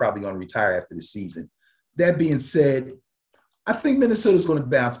said he's probably going to retire after the season. That being said, I think Minnesota's going to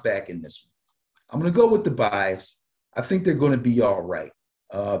bounce back in this one. I'm going to go with the bias. I think they're going to be all right.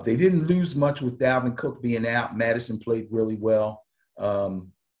 They didn't lose much with Dalvin Cook being out. Madison played really well.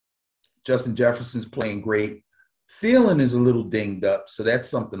 Justin Jefferson's playing great. Thielen is a little dinged up, so that's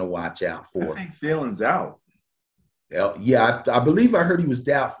something to watch out for. I think Thielen's out. Yeah, I believe I heard he was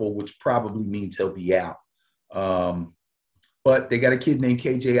doubtful, which probably means he'll be out. But they got a kid named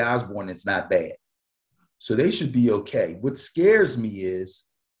KJ Osborne that's not bad. So they should be okay. What scares me is,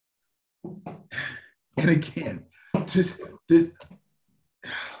 and again, this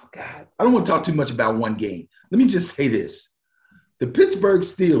oh God, I don't want to talk too much about one game. Let me just say this. The Pittsburgh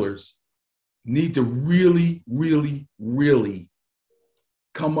Steelers need to really, really, really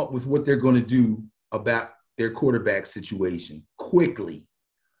come up with what they're going to do about their quarterback situation quickly,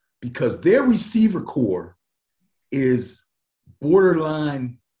 because their receiver core is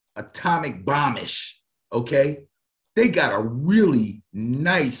borderline atomic bombish, okay? They got a really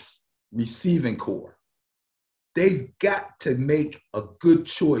nice receiving core. They've got to make a good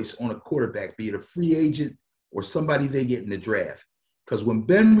choice on a quarterback, be it a free agent or somebody they get in the draft. Because when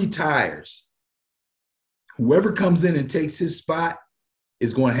Ben retires, whoever comes in and takes his spot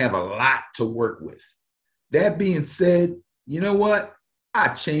is going to have a lot to work with. That being said, you know what? I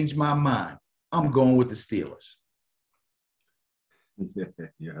changed my mind. I'm going with the Steelers.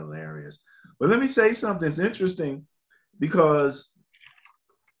 You're hilarious. But let me say something that's interesting, because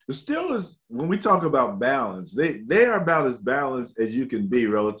the Steelers, when we talk about balance, they are about as balanced as you can be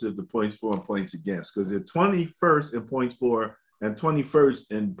relative to points for and points against, because they're 21st in points for and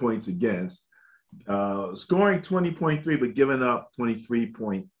 21st in points against, scoring 20.3 but giving up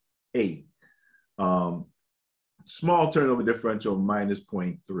 23.8. Small turnover differential minus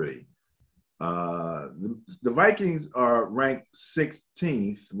 0.3. The Vikings are ranked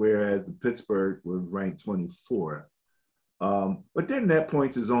 16th, whereas the Pittsburgh was ranked 24th. But their net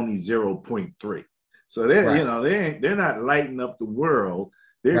points is only 0.3. So they're not lighting up the world.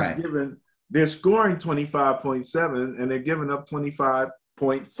 They're scoring 25.7 and they're giving up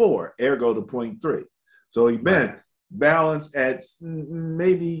 25.4, ergo the 0.3. So you've been balanced at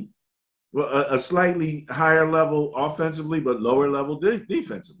maybe a slightly higher level offensively, but lower level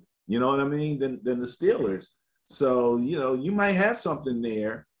defensively. You know what I mean? Than the Steelers. So, you might have something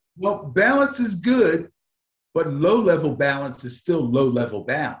there. Well, balance is good, but low-level balance is still low-level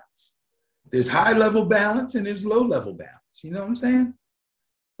balance. There's high-level balance and there's low-level balance. You know what I'm saying?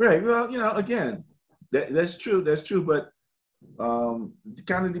 Right. Well, again, that's true. That's true. But it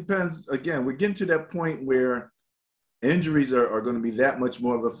kind of depends. Again, we're getting to that point where injuries are going to be that much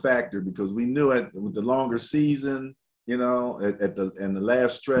more of a factor because we knew with the longer season, at the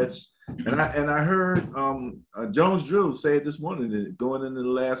last stretch. And I heard Jones Drew say it this morning that going into the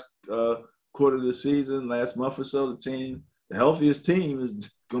last quarter of the season, last month or so, the healthiest team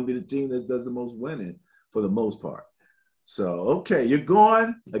is going to be the team that does the most winning for the most part. So, okay, you're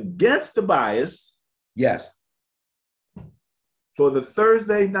going against the bias. Yes. For the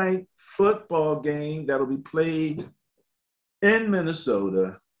Thursday night football game that'll be played in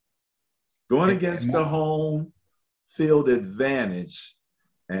Minnesota, going against the home field advantage.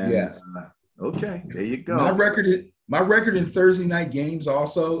 And yes. Okay, there you go. My record in Thursday night games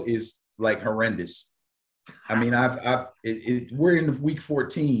also is like horrendous. I mean, we're in week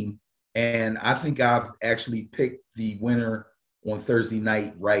 14, and I think I've actually picked the winner on Thursday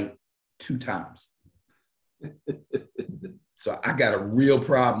night right 2 times. So I got a real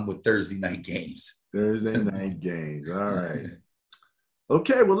problem with Thursday night games. Thursday night games. All right.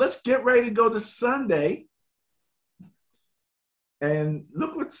 Okay, well, let's get ready to go to Sunday. And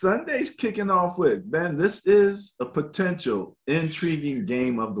look what Sunday's kicking off with. Ben, this is a potential intriguing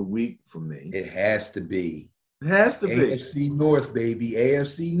game of the week for me. It has to be. It has to be. AFC North, baby.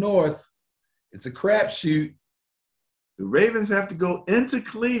 AFC North. It's a crapshoot. The Ravens have to go into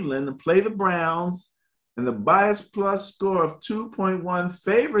Cleveland and play the Browns, and the bias plus score of 2.1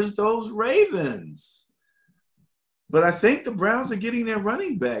 favors those Ravens. But I think the Browns are getting their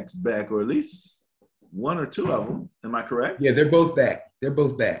running backs back, or at least one or two of them. Am I correct? Yeah, they're both back.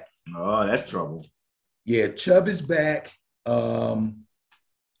 Oh, that's trouble. Yeah, Chubb is back. And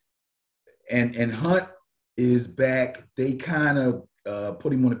Hunt is back. They kind of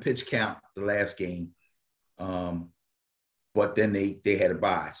put him on a pitch count the last game. But then they had a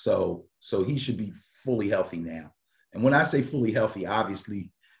bye. So he should be fully healthy now. And when I say fully healthy,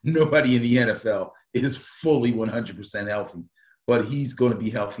 obviously nobody in the NFL is fully 100% healthy, but he's going to be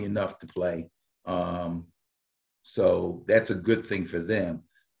healthy enough to play. So that's a good thing for them.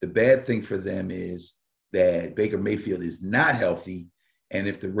 The bad thing for them is that Baker Mayfield is not healthy. And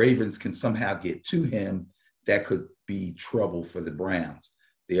if the Ravens can somehow get to him, that could be trouble for the Browns.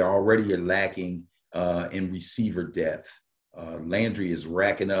 They already are lacking in receiver depth. Landry is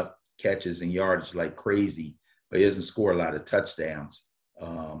racking up catches and yardage like crazy, but he doesn't score a lot of touchdowns.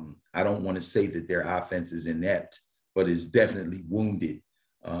 I don't want to say that their offense is inept, but it's definitely wounded.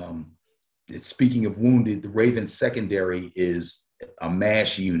 Speaking of wounded, the Ravens secondary is a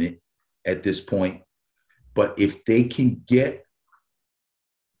MASH unit at this point. But if they can get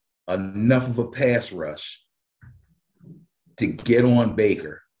enough of a pass rush to get on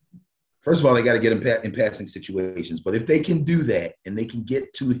Baker, first of all, they got to get him in passing situations. But if they can do that and they can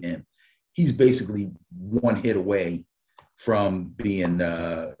get to him, he's basically one hit away from being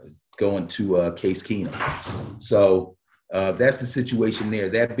going to Case Keenum. So that's the situation there.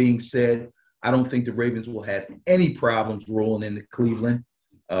 That being said, I don't think the Ravens will have any problems rolling into Cleveland.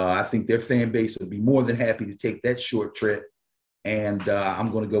 I think their fan base will be more than happy to take that short trip, and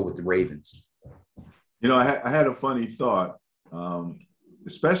I'm going to go with the Ravens. I had a funny thought,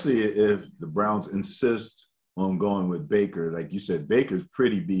 especially if the Browns insist on going with Baker. Like you said, Baker's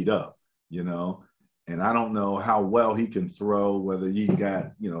pretty beat up, and I don't know how well he can throw, whether he's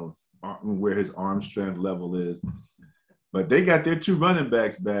got, where his arm strength level is. But they got their 2 running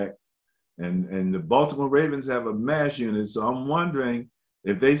backs back. And the Baltimore Ravens have a MASH unit. So I'm wondering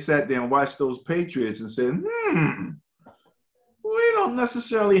if they sat there and watched those Patriots and said, we don't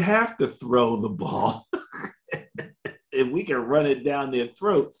necessarily have to throw the ball if we can run it down their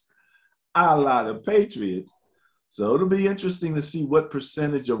throats, a la the Patriots. So it'll be interesting to see what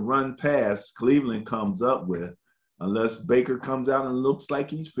percentage of run pass Cleveland comes up with, unless Baker comes out and looks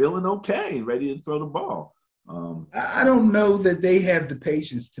like he's feeling okay and ready to throw the ball. I don't know that they have the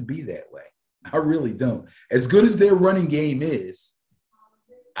patience to be that way. I really don't. As good as their running game is,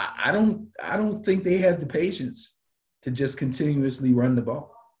 I don't think they have the patience to just continuously run the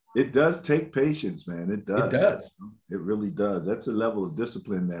ball. It does take patience, man. It does. It does. It really does. That's a level of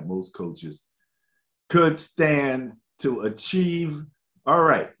discipline that most coaches could stand to achieve. All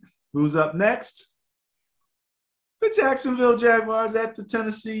right. Who's up next? The Jacksonville Jaguars at the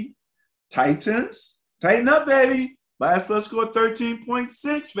Tennessee Titans. Tighten up, baby. Bias plus score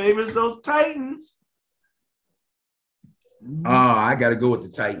 13.6 favors those Titans. I got to go with the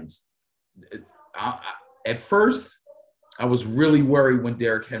Titans. At first, I was really worried when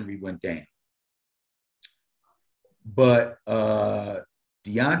Derrick Henry went down. But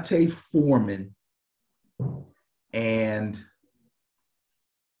Deontay Foreman and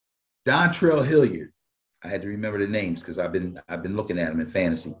Dontrell Hilliard, I had to remember the names because I've been looking at them in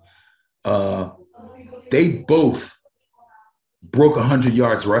fantasy. They both broke 100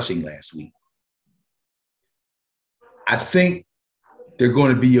 yards rushing last week. I think they're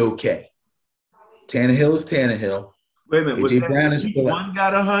going to be okay. Tannehill is Tannehill. Wait a minute, was AJ that Brown is each still one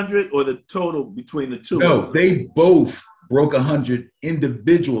got 100 or the total between the two? No, they both broke 100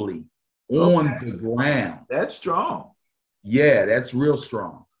 individually on the ground. That's strong. Yeah, that's real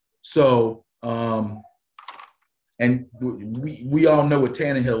strong. So, and we all know what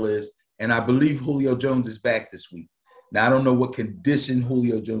Tannehill is, and I believe Julio Jones is back this week. Now, I don't know what condition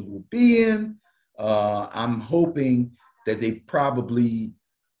Julio Jones will be in. I'm hoping that they probably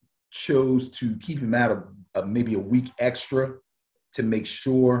chose to keep him out of maybe a week extra to make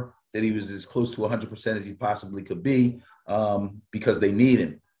sure that he was as close to 100% as he possibly could be, because they need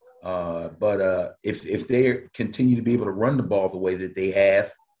him. But if they continue to be able to run the ball the way that they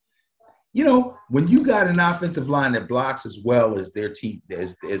have, when you got an offensive line that blocks as well as their team,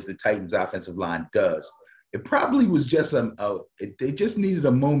 as the Titans' offensive line does, it probably was just they just needed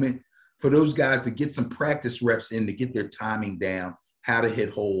a moment for those guys to get some practice reps in, to get their timing down, how to hit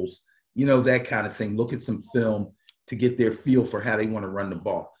holes, that kind of thing. Look at some film to get their feel for how they want to run the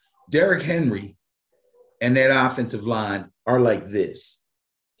ball. Derrick Henry and that offensive line are like this.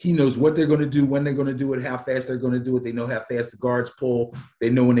 He knows what they're going to do, when they're going to do it, how fast they're going to do it. They know how fast the guards pull.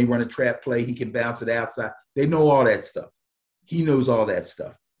 They know when they run a trap play, he can bounce it outside. They know all that stuff. He knows all that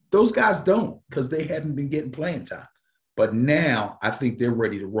stuff. Those guys don't, because they haven't been getting playing time. But now I think they're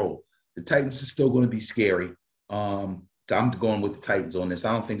ready to roll. The Titans are still going to be scary. So I'm going with the Titans on this.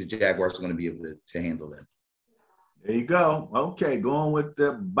 I don't think the Jaguars are going to be able to handle them. There you go. Okay, going with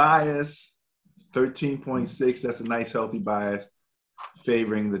the bias, 13.6. That's a nice, healthy bias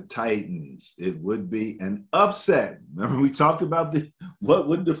favoring the Titans. It would be an upset. Remember, we talked about what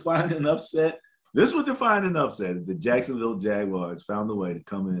would define an upset? This would define an upset if the Jacksonville Jaguars found a way to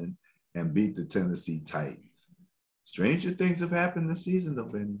come in and beat the Tennessee Titans. Stranger things have happened this season, though,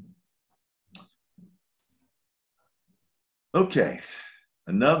 Ben. Okay,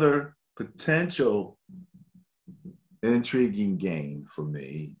 another potential intriguing game for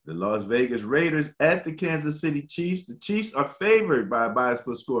me. The Las Vegas Raiders at the Kansas City Chiefs. The Chiefs are favored by a bias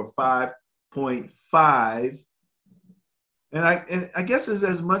plus score of 5.5. And I guess it's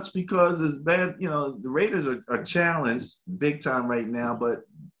as much because it's bad, the Raiders are challenged big time right now, but,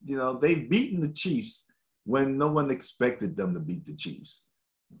 they've beaten the Chiefs when no one expected them to beat the Chiefs.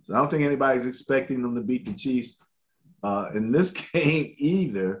 So I don't think anybody's expecting them to beat the Chiefs in this game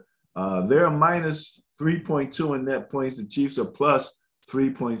either. They're a minus 3.2 in net points. The Chiefs are plus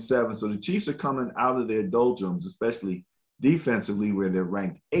 3.7. So the Chiefs are coming out of their doldrums, especially defensively, where they're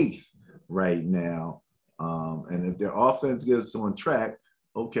ranked 8th right now. And if their offense gets on track,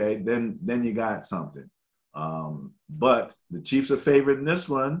 okay, then you got something. But the Chiefs are favored in this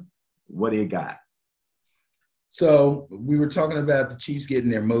one. What do you got? So we were talking about the Chiefs getting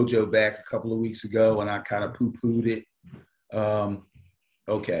their mojo back a couple of weeks ago, and I kind of poo-pooed it.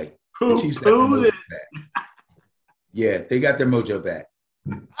 Okay. The Chiefs got their mojo back. Yeah, they got their mojo back.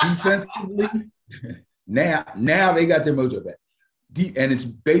 Defensively, now they got their mojo back. And it's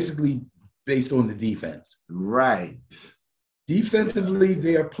basically based on the defense. Right. Defensively,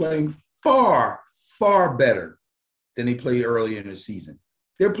 they are playing far, far better than they played earlier in the season.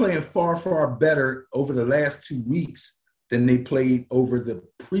 They're playing far, far better over the last 2 weeks than they played over the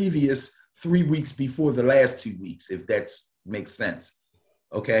previous 3 weeks before the last 2 weeks, if that makes sense.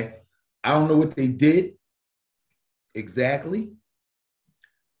 Okay? I don't know what they did exactly,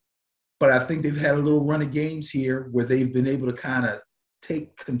 but I think they've had a little run of games here where they've been able to kind of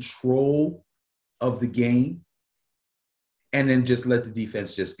take control of the game and then just let the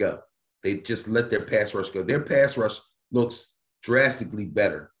defense just go. They just let their pass rush go. Their pass rush looks drastically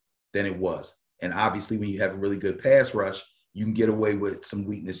better than it was. And obviously, when you have a really good pass rush, you can get away with some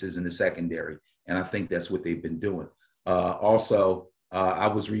weaknesses in the secondary. And I think that's what they've been doing. Also, I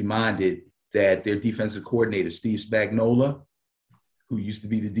was reminded that their defensive coordinator, Steve Spagnuolo, who used to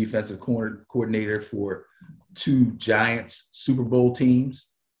be the defensive coordinator for 2 Giants Super Bowl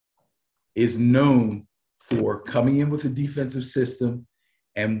teams, is known for coming in with a defensive system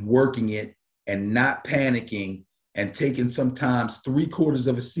and working it and not panicking and taking sometimes 3/4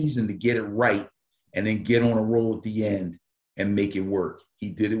 of a season to get it right and then get on a roll at the end and make it work. He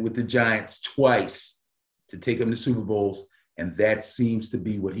did it with the Giants twice to take them to Super Bowls, and that seems to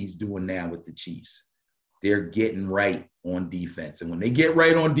be what he's doing now with the Chiefs. they're getting right on defense. And when they get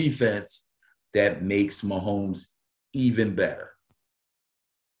right on defense, that makes Mahomes even better.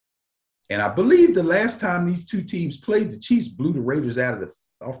 And I believe the last time these two teams played, the Chiefs blew the Raiders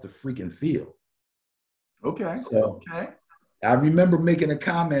off the freaking field. Okay. So I remember making a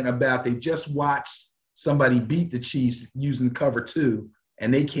comment about they just watched somebody beat the Chiefs using cover 2,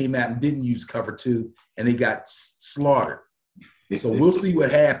 and they came out and didn't use cover 2, and they got slaughtered. So we'll see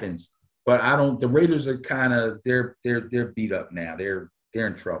what happens. But the Raiders are kind of they're beat up now. They're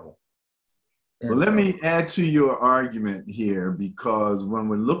in trouble. Well, let me add to your argument here, because when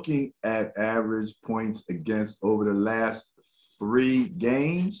we're looking at average points against over the last 3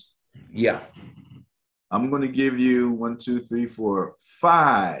 games, I'm going to give you 1, 2, 3, 4,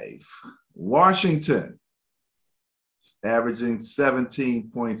 5. Washington averaging 17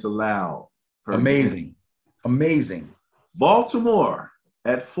 points allowed per game. Amazing. Baltimore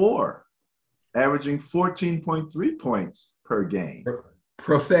at 4, averaging 14.3 points per game.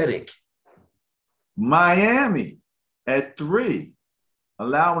 Prophetic. Miami at 3,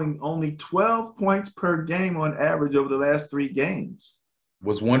 allowing only 12 points per game on average over the last 3 games.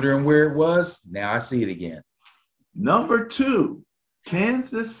 Was wondering where it was. Now I see it again. Number 2,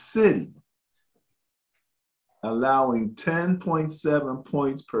 Kansas City, allowing 10.7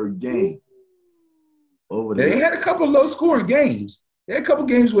 points per game. They had a couple of low-scoring games. They had a couple of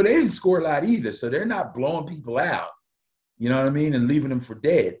games where they didn't score a lot either, so they're not blowing people out. You know what I mean? And leaving them for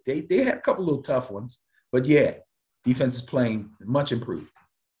dead. They had a couple of little tough ones. But, yeah, defense is playing much improved.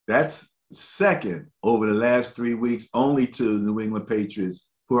 That's second over the last 3 weeks, only to the New England Patriots,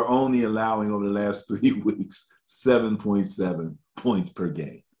 who are only allowing over the last 3 weeks 7.7 points per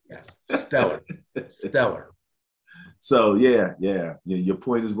game. Yes, stellar. So, yeah, your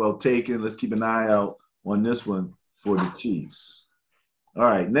point is well taken. Let's keep an eye out on this one for the Chiefs. All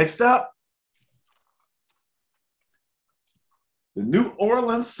right, next up, the New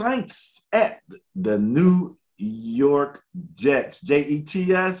Orleans Saints at the New York Jets.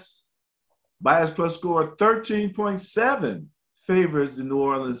 Jets. Bias plus score 13.7 favors the New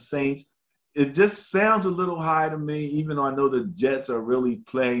Orleans Saints. It just sounds a little high to me, even though I know the Jets are really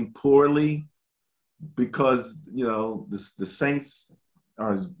playing poorly, because, the Saints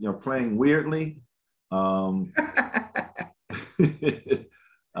are, playing weirdly.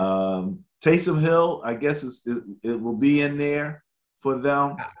 Taysom Hill, I guess it will be in there for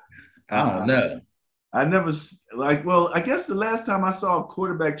them. I don't know. I never I guess the last time I saw a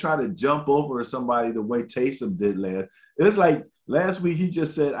quarterback try to jump over somebody the way Taysom did it was like last week he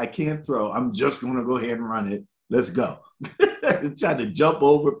just said, I can't throw. I'm just going to go ahead and run it. Let's go. Tried to jump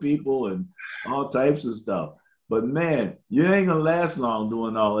over people and all types of stuff. But, man, you ain't going to last long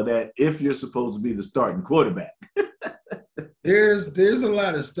doing all of that if you're supposed to be the starting quarterback. There's a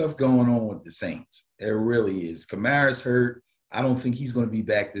lot of stuff going on with the Saints. There really is. Kamara's hurt. I don't think he's going to be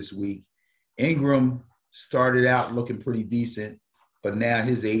back this week. Ingram started out looking pretty decent, but now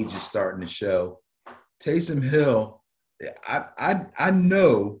his age is starting to show. Taysom Hill, I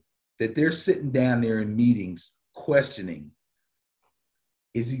know that they're sitting down there in meetings questioning,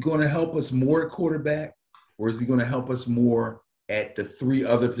 is he going to help us more at quarterback, or is he going to help us more at the 3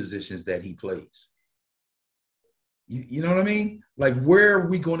 other positions that he plays? You know what I mean? Like, where are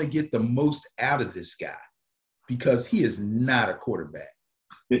we going to get the most out of this guy? Because he is not a quarterback.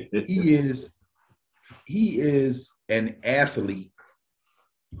 He is an athlete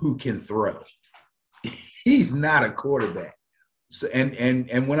who can throw. He's not a quarterback. So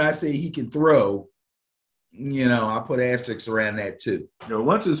and when I say he can throw, I put asterisks around that too.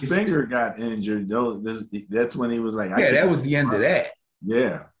 Once his finger got injured, that's when he was like, that was the end of that.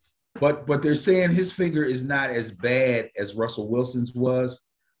 Yeah. But they're saying his finger is not as bad as Russell Wilson's was.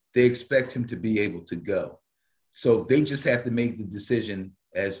 They expect him to be able to go. So they just have to make the decision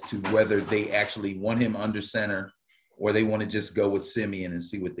as to whether they actually want him under center or they want to just go with Simeon and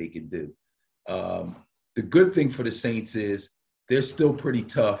see what they can do. The good thing for the Saints is they're still pretty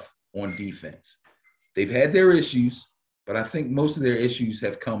tough on defense. They've had their issues, but I think most of their issues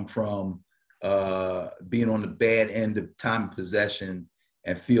have come from being on the bad end of time of possession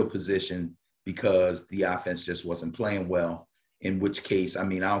and field position because the offense just wasn't playing well, in which case, I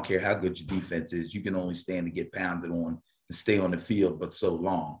don't care how good your defense is, you can only stand to get pounded on and stay on the field but so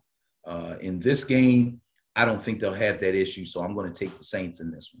long. In this game, I don't think they'll have that issue, so I'm going to take the Saints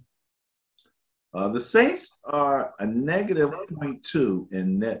in this one. The Saints are a negative 0.2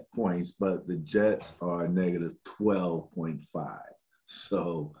 in net points, but the Jets are negative 12.5.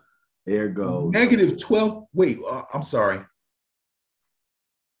 So there goes. Negative 12. Wait, I'm sorry.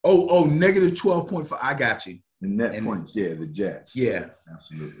 Oh, negative 12.5. I got you. The net points, yeah, the Jets. Yeah.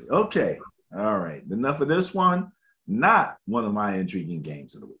 Absolutely. Okay. All right. Enough of this one. Not one of my intriguing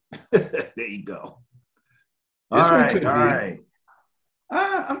games of the week. There you go. This All one right. could All be. right.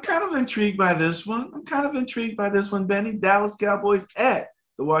 I'm kind of intrigued by this one. Benny. Dallas Cowboys at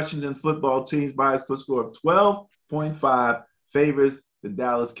the Washington football team's bias plus score of 12.5 favors the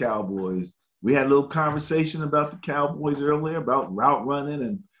Dallas Cowboys. We had a little conversation about the Cowboys earlier about route running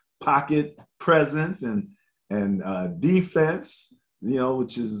and pocket presence and defense,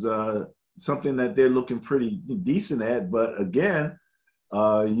 which is something that they're looking pretty decent at. But again,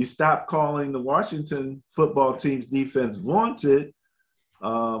 you stop calling the Washington football team's defense vaunted.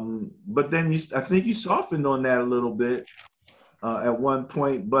 But then I think you softened on that a little bit at one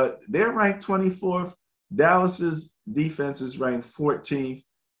point, but they're ranked 24th. Dallas's defense is ranked 14th.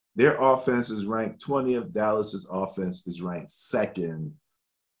 Their offense is ranked 20th. Dallas's offense is ranked second.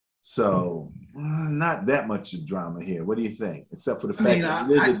 So not that much drama here. What do you think? Except for the fact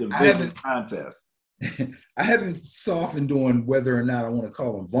that it is a division contest. I haven't softened on whether or not I want to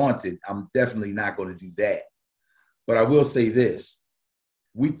call them vaunted. I'm definitely not going to do that. But I will say this.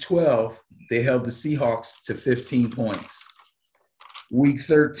 Week 12, they held the Seahawks to 15 points. Week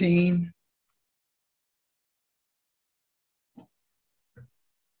 13,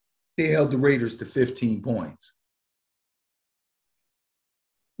 they held the Raiders to 15 points.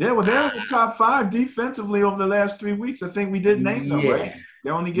 Yeah, well, they're in the top 5 defensively over the last 3 weeks. I think we did name them, right?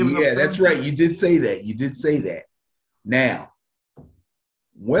 They're only giving up 17. That's right. You did say that. Now,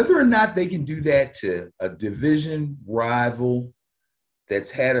 whether or not they can do that to a division rival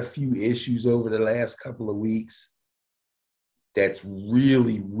that's had a few issues over the last couple of weeks, that's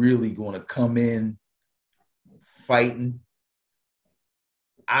really, really going to come in fighting,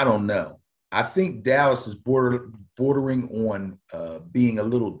 I don't know. I think Dallas is bordering on being a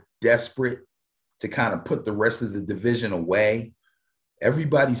little desperate to kind of put the rest of the division away.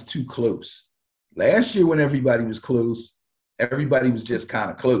 Everybody's too close. Last year when everybody was close, everybody was just kind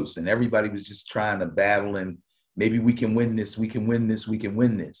of close, and everybody was just trying to battle and maybe we can win this, we can win this, we can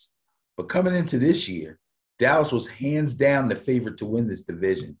win this. But coming into this year, Dallas was hands down the favorite to win this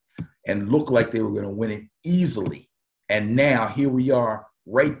division and looked like they were going to win it easily. And now here we are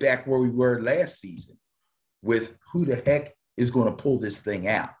right back where we were last season with who the heck is going to pull this thing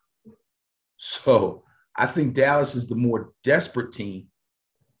out. So I think Dallas is the more desperate team,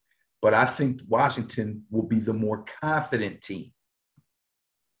 but I think Washington will be the more confident team.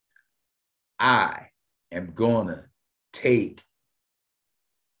 I am going to take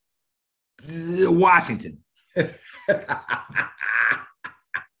Washington.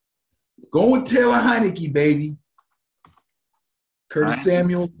 Going Taylor Heineke, baby. Curtis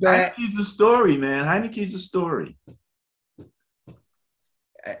Samuel's back. Heineke's a story, man. Heineke's a story.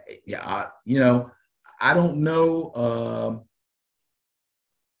 I don't know.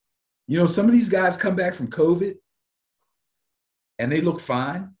 Some of these guys come back from COVID and they look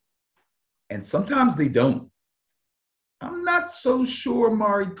fine. And sometimes they don't. I'm not so sure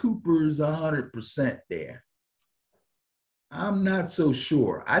Amari Cooper is 100% there. I'm not so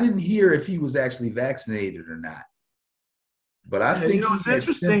sure. I didn't hear if he was actually vaccinated or not. But I think it's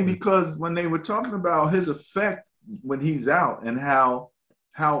interesting because when they were talking about his effect when he's out and how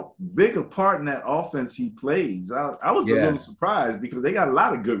big a part in that offense he plays, I was a little surprised because they got a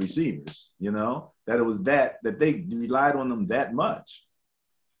lot of good receivers, that it was that they relied on them that much.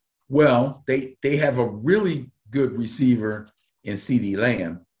 Well, they have a really good receiver in CeeDee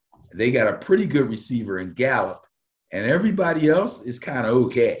Lamb. They got a pretty good receiver in Gallup, and everybody else is kind of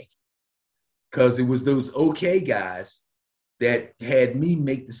okay because it was those okay guys that had me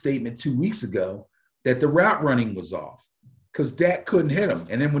make the statement 2 weeks ago that the route running was off because Dak couldn't hit him.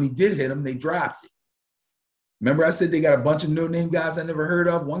 And then when he did hit him, they dropped it. Remember I said they got a bunch of no-name guys I never heard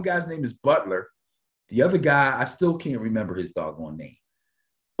of? One guy's name is Butler. The other guy, I still can't remember his doggone name.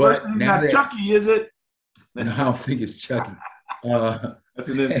 But now Chucky, is it? No, I don't think it's Chucky. That's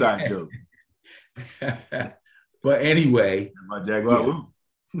an inside joke. But anyway, my Jaguar.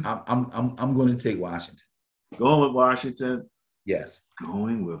 Yeah, I'm going to take Washington. Going with Washington. Yes.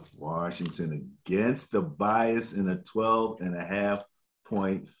 Going with Washington against the bias in a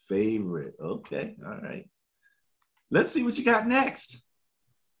 12.5-point favorite. Okay. All right. Let's see what you got next.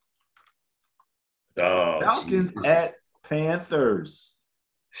 Falcons at Panthers.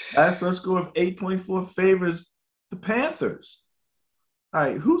 Last score of 8.4 favors the Panthers. All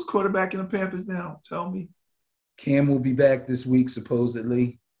right. Who's quarterbacking the Panthers now? Tell me. Cam will be back this week,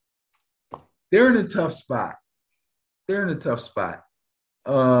 supposedly. They're in a tough spot. PJ's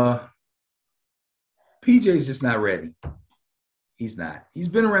just not ready. He's not. He's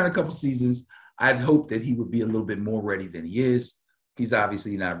been around a couple seasons. I'd hope that he would be a little bit more ready than he is. He's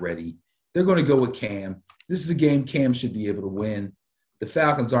obviously not ready. They're going to go with Cam. This is a game Cam should be able to win. The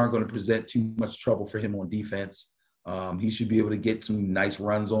Falcons aren't going to present too much trouble for him on defense. He should be able to get some nice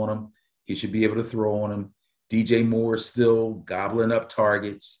runs on him. He should be able to throw on him. DJ Moore is still gobbling up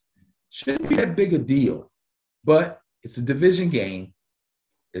targets. Shouldn't be that big a deal. But it's a division game.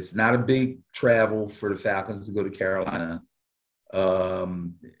 It's not a big travel for the Falcons to go to Carolina.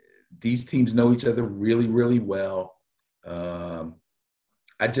 These teams know each other really, really well.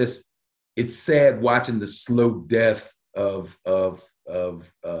 It's sad watching the slow death of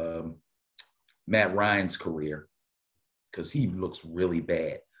Matt Ryan's career because he looks really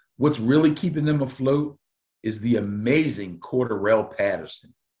bad. What's really keeping them afloat is the amazing Cordarrelle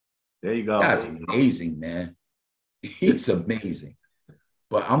Patterson. There you go. That's amazing, man. He's amazing.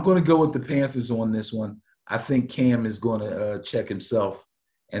 But I'm going to go with the Panthers on this one. I think Cam is going to check himself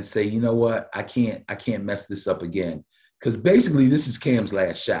and say, you know what, I can't mess this up again. Because basically this is Cam's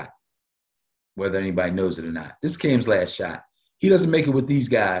last shot, whether anybody knows it or not. This is Cam's last shot. He doesn't make it with these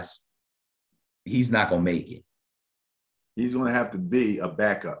guys, he's not going to make it. He's going to have to be a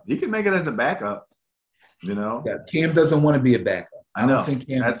backup. He can make it as a backup, you know. Yeah, Cam doesn't want to be a backup. I know. Don't think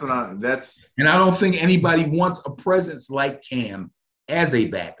Cam. And I don't think anybody wants a presence like Cam as a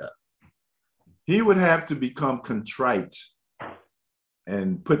backup. He would have to become contrite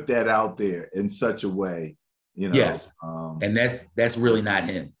and put that out there in such a way, you know. Yes. And that's really not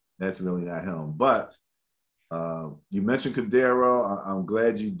him. That's really not him. But you mentioned Cadero. I'm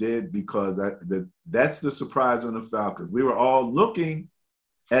glad you did because that's the surprise on the Falcons. We were all looking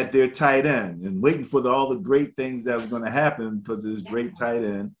at their tight end and waiting for all the great things that was going to happen because of his great tight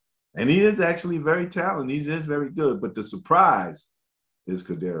end. And he is actually very talented. He is very good. But the surprise is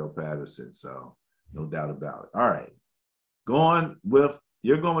Cadero Patterson. So no doubt about it. All right.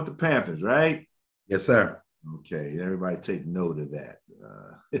 You're going with the Panthers, right? Yes, sir. Okay. Everybody take note of that.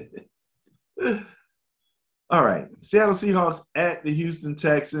 All right. Seattle Seahawks at the Houston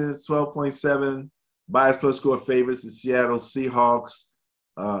Texans, 12.7 bias plus score favorites. The Seattle Seahawks.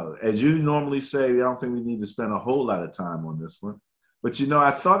 As you normally say, I don't think we need to spend a whole lot of time on this one. But, you know,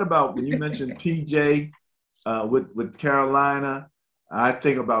 I thought about when you mentioned PJ with Carolina, I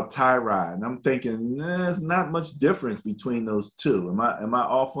think about Tyrod, and I'm thinking there's not much difference between those two. Am I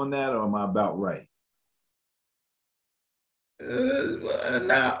off on that, or am I about right?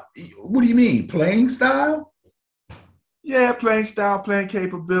 Now, what do you mean? Playing style? Yeah, playing style, playing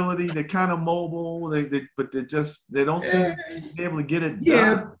capability. They're kind of mobile, but they don't seem to be able to get it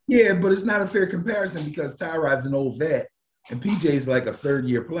done. Yeah, but it's not a fair comparison because Tyrod's an old vet and PJ's like a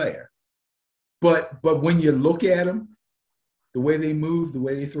third-year player. But when you look at them, the way they move, the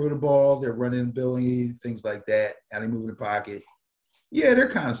way they throw the ball, their running ability, things like that, how they move in the pocket, yeah, they're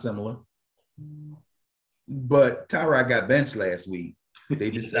kind of similar. But Tyrod got benched last week. They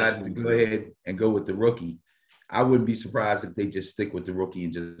decided to go ahead and go with the rookie. I wouldn't be surprised if they just stick with the rookie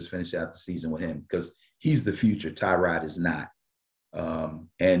and just finish out the season with him because he's the future. Tyrod is not.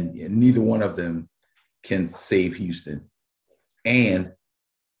 And neither one of them can save Houston. And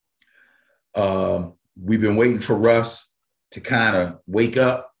we've been waiting for Russ to kind of wake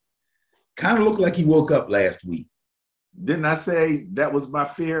up. Kind of looked like he woke up last week. Didn't I say that was my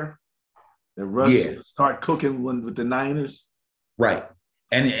fear? That Russ start cooking with the Niners? Right.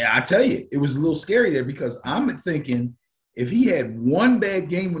 And I tell you, it was a little scary there because I'm thinking if he had one bad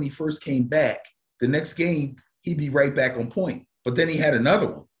game when he first came back, the next game, he'd be right back on point. But then he had another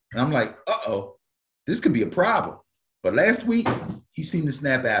one. And I'm like, this could be a problem. But last week, he seemed to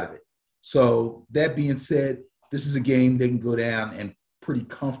snap out of it. So that being said, this is a game they can go down and pretty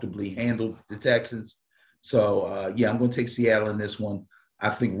comfortably handle the Texans. So, I'm going to take Seattle in this one. I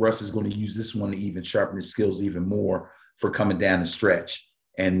think Russ is going to use this one to even sharpen his skills even more for coming down the stretch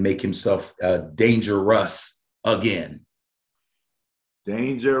and make himself dangerous again.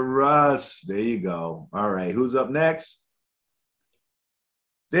 Dangerous. There you go. All right. Who's up next?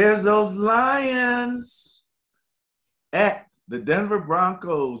 There's those Lions at the Denver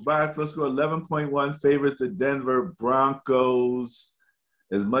Broncos. Bias plus score 11.1 favors the Denver Broncos.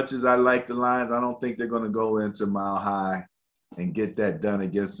 As much as I like the Lions, I don't think they're going to go into Mile High and get that done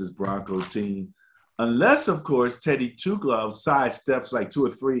against this Bronco team. Unless, of course, Teddy Two Gloves sidesteps like 2 or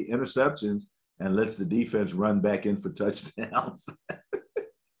 3 interceptions and lets the defense run back in for touchdowns.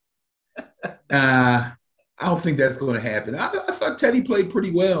 I don't think that's going to happen. I thought Teddy played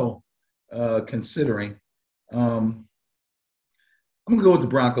pretty well, considering. I'm going to go with the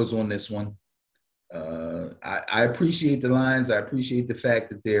Broncos on this one. I appreciate the Lions. I appreciate the fact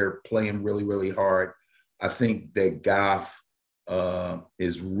that they're playing really, really hard. I think that Goff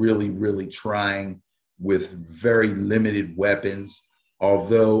is really, really trying with very limited weapons.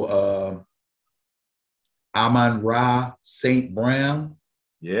 Although Amon-Ra St. Brown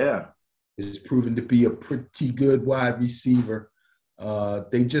Yeah. is proven to be a pretty good wide receiver.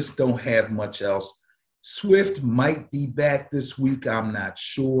 They just don't have much else. Swift might be back this week. I'm not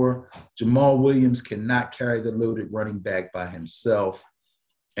sure. Jamal Williams cannot carry the loaded running back by himself,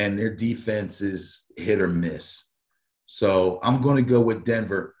 and their defense is hit or miss. So I'm going to go with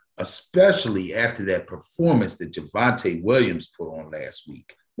Denver, especially after that performance that Javonte Williams put on last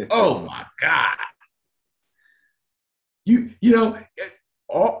week. Oh, my God.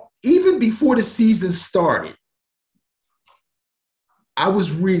 Even before the season started, I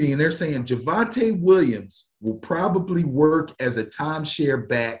was reading, and they're saying Javonte Williams will probably work as a timeshare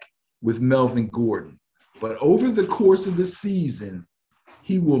back with Melvin Gordon. But over the course of the season,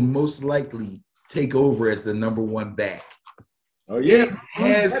 he will most likely take over as the number one back. Oh, yeah.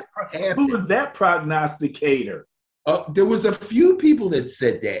 Who was that prognosticator? There was a few people that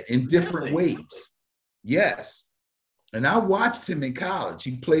said that in different ways. Yes. And I watched him in college.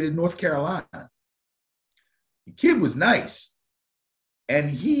 He played in North Carolina. The kid was nice. And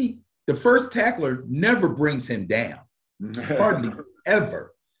the first tackler never brings him down. Hardly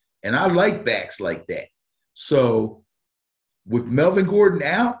ever. And I like backs like that. So with Melvin Gordon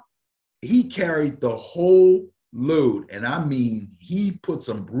out, he carried the whole load. And I mean, he put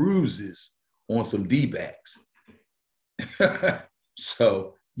some bruises on some D-backs.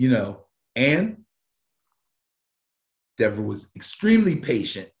 So, and Denver was extremely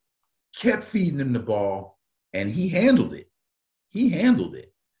patient, kept feeding him the ball, and he handled it.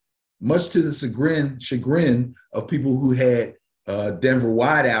 Much to the chagrin of people who had Denver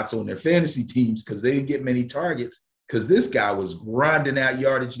wideouts on their fantasy teams because they didn't get many targets because this guy was grinding out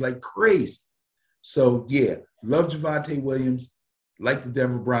yardage like crazy. So, yeah, love Javonte Williams, like the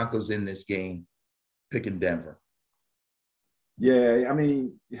Denver Broncos in this game, picking Denver. Yeah, I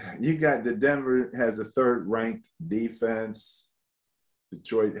mean, you got Denver has a third-ranked defense.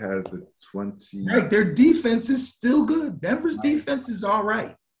 Detroit has the 20. Right, their defense is still good. Denver's defense is all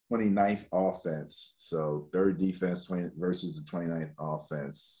right. 29th offense. So third defense versus the 29th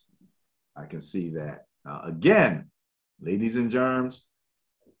offense. I can see that. Again, ladies and germs,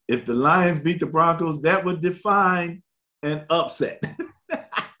 if the Lions beat the Broncos, that would define an upset.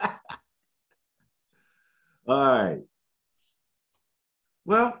 All right.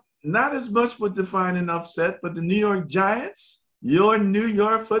 Well, not as much would define an upset, but the New York Giants, your New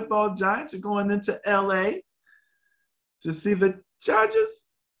York football Giants, are going into LA to see the Chargers.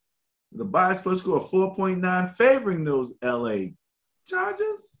 The bias plus score of 4.9 favoring those LA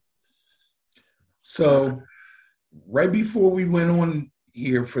Chargers. So right before we went on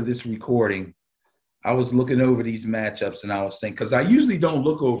here for this recording, I was looking over these matchups and I was saying, because I usually don't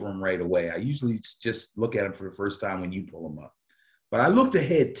look over them right away. I usually just look at them for the first time when you pull them up. But I looked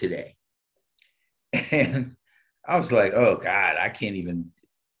ahead today and I was like, oh, God, I can't even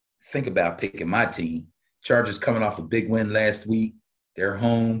think about picking my team. Chargers coming off a big win last week. They're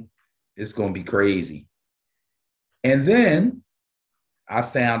home. It's going to be crazy. And then I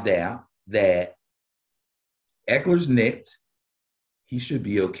found out that Eckler's nicked. He should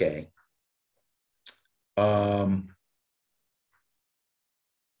be okay. Keenan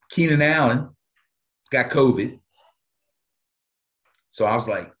Allen got COVID. So I was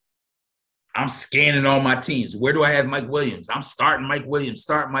like, I'm scanning all my teams. Where do I have Mike Williams? I'm starting Mike Williams.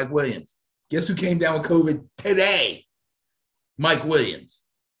 Guess who came down with COVID today? Mike Williams.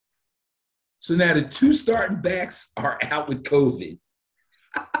 So now the two starting backs are out with COVID.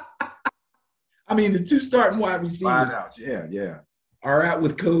 I mean, the two starting wide receivers are out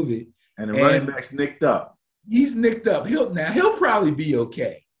with COVID. And the running back's nicked up. He's nicked up. He'll probably be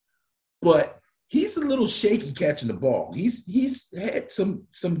okay. But he's a little shaky catching the ball. He's had some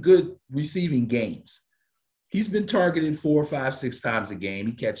good receiving games. He's been targeted 4, 5, 6 times a game.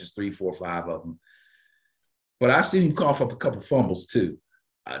 He catches 3, 4, 5 of them. But I've seen him cough up a couple fumbles too.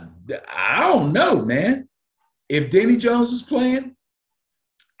 I don't know, man. If Danny Jones was playing,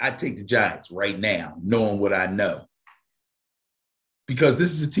 I'd take the Giants right now, knowing what I know. Because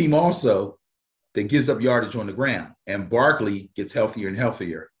this is a team also that gives up yardage on the ground. And Barkley gets healthier and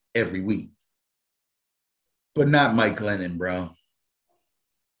healthier every week. But not Mike Glennon, bro.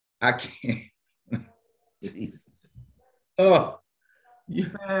 I can't. Jesus. Oh, you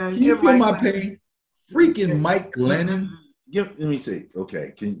feel my pain? Freaking Mike Glennon. Let me see.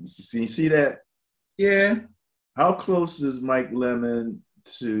 Okay, can you see that? Yeah. How close is Mike Lemon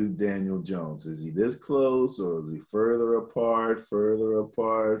to Daniel Jones? Is he this close, or is he further apart?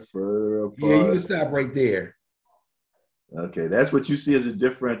 Yeah, you can stop right there. Okay, that's what you see as a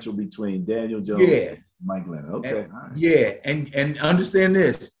differential between Daniel Jones Yeah. and Mike Glennon. Okay, And, all right. yeah. And understand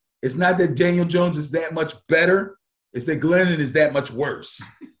this. It's not that Daniel Jones is that much better. It's that Glennon is that much worse.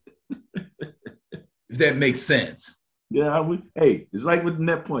 If that makes sense. Yeah, hey, it's like with the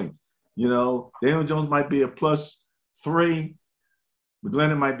net points. Daniel Jones might be a +3, but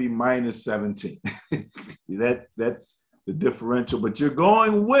Glennon might be -17. That's the differential. But you're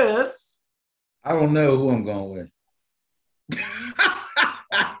going with. I don't know who I'm going with.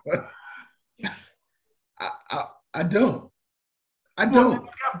 I don't. I don't. You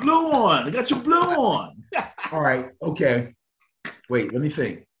got blue on. You got your blue on. All right. Okay. Wait, let me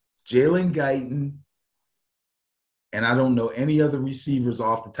think. Jalen Guyton, and I don't know any other receivers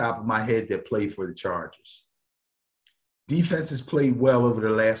off the top of my head that play for the Chargers. Defense has played well over the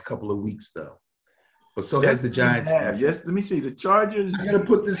last couple of weeks, though. But so has the Giants. Yes, let me see. The Chargers. I got to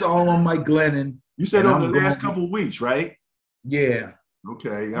put this all on Mike Glennon. You said over the last couple of weeks, right? Yeah.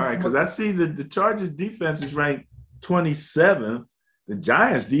 Okay. All right. Because I see the Chargers defense is ranked 27th. The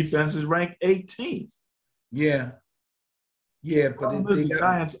Giants defense is ranked 18th. Yeah. Yeah, but the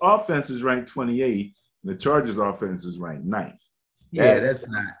Giants offense is ranked 28th. The Chargers offense is ranked 9th. Yeah, that's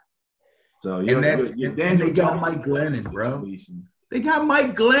not. So and they got Mike Glennon, bro. They got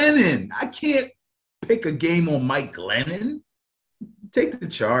Mike Glennon. I can't pick a game on Mike Glennon. Take the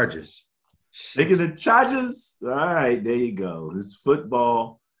Chargers. Taking the Chargers? All right, there you go. This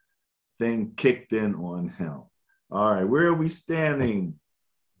football thing kicked in on him. All right, where are we standing?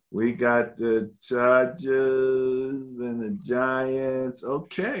 We got the Chargers and the Giants.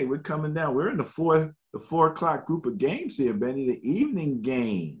 Okay, we're coming down. We're in the 4 o'clock group of games here, Benny, the evening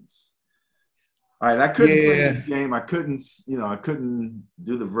games. All right, I couldn't play this game. I couldn't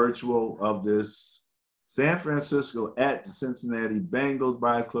do the virtual of this. San Francisco at the Cincinnati Bengals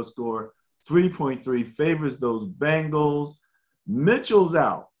by a close score. 3.3 favors those Bengals. Mitchell's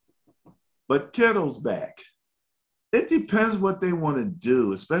out, but Kittle's back. It depends what they want to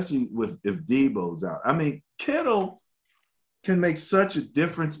do, especially if Debo's out. I mean, Kittle can make such a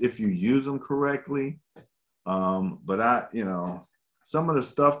difference if you use him correctly. But some of the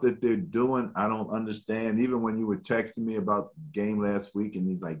stuff that they're doing, I don't understand. Even when you were texting me about the game last week, and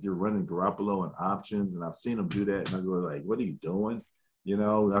he's like, you're running Garoppolo and options, and I've seen him do that, and I go like, what are you doing?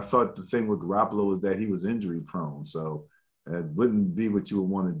 I thought the thing with Garoppolo was that he was injury prone, so it wouldn't be what you would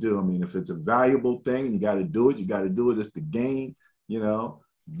want to do. I mean, if it's a valuable thing and you got to do it, you got to do it. It's the game,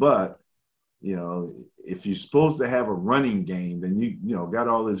 But if you're supposed to have a running game, then you got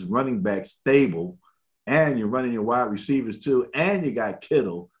all this running back stable, and you're running your wide receivers too, and you got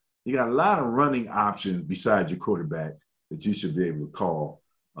Kittle. You got a lot of running options besides your quarterback that you should be able to call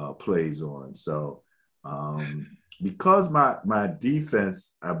plays on. So because my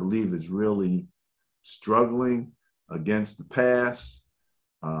defense, I believe, is really struggling against the pass,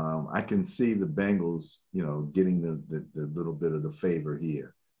 I can see the Bengals, getting the little bit of the favor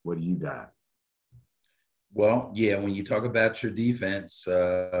here. What do you got? Well, yeah, when you talk about your defense,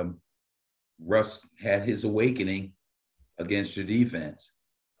 Russ had his awakening against your defense.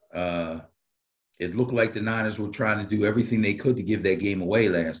 It looked like the Niners were trying to do everything they could to give that game away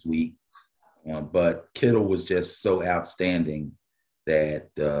last week. But Kittle was just so outstanding that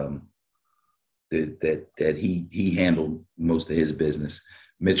that he handled most of his business.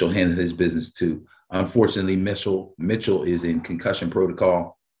 Mitchell handled his business too. Unfortunately, Mitchell is in concussion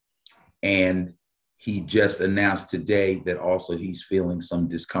protocol, and he just announced today that also he's feeling some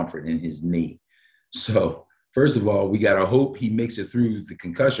discomfort in his knee. So first of all, we got to hope he makes it through the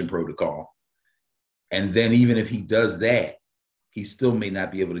concussion protocol. And then even if he does that, he still may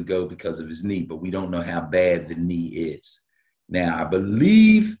not be able to go because of his knee, but we don't know how bad the knee is. Now, I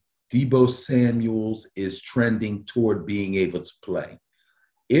believe Deebo Samuels is trending toward being able to play.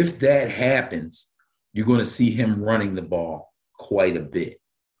 If that happens, you're going to see him running the ball quite a bit.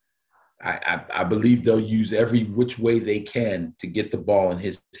 I believe they'll use every which way they can to get the ball in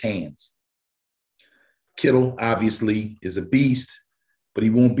his hands. Kittle, obviously, is a beast, but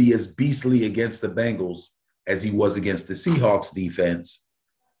he won't be as beastly against the Bengals as he was against the Seahawks defense.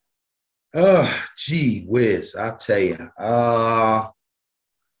 Oh, gee whiz, I'll tell you.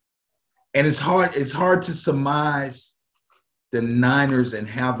 And it's hard to surmise the Niners and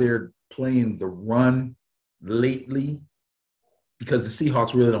how they're playing the run lately, because the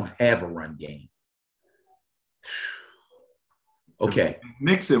Seahawks really don't have a run game. Okay.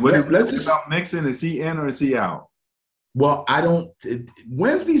 Mixon. What about Mixon? Is he in or is he out? Well,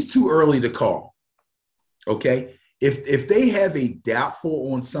 Wednesday's too early to call. Okay. If they have a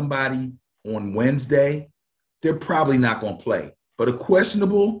doubtful on somebody on Wednesday, they're probably not going to play. But a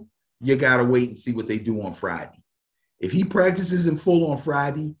questionable, you got to wait and see what they do on Friday. If he practices in full on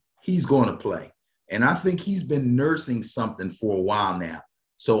Friday, he's going to play. And I think he's been nursing something for a while now.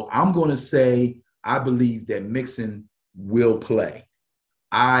 So I'm going to say I believe that Mixon will play.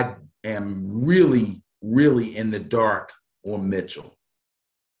 I am really, really in the dark on Mitchell.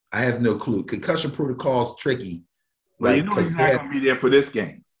 I have no clue. Concussion protocol is tricky. Well, Like, he's because not going to be there for this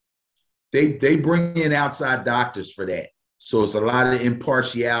game. they bring in outside doctors for that. So it's a lot of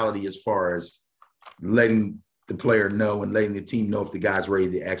impartiality as far as letting the player know and letting the team know if the guy's ready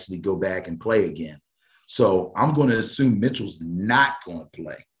to actually go back and play again. So I'm going to assume Mitchell's not going to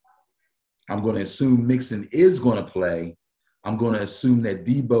play. I'm going to assume Mixon is going to play. I'm going to assume that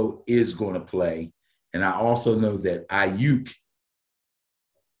Debo is going to play. And I also know that Ayuk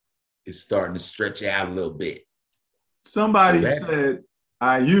is starting to stretch out a little bit. Somebody said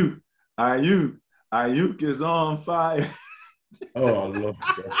Ayuk is on fire. Oh, look,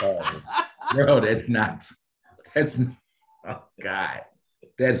 that's horrible. Bro, oh, God.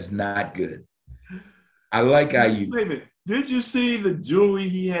 That is not good. I like Ayuk. Wait a minute. Did you see the jewelry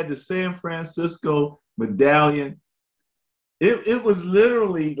he had, the San Francisco medallion? It was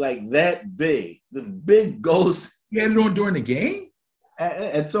literally like that big. The big ghost. He had it on during the game?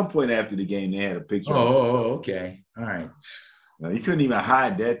 At some point after the game, they had a picture. Oh, okay. All right. You couldn't even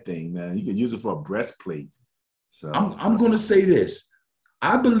hide that thing, man. You could use it for a breastplate. So I'm going to say this.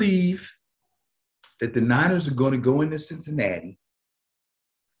 I believe that the Niners are going to go into Cincinnati,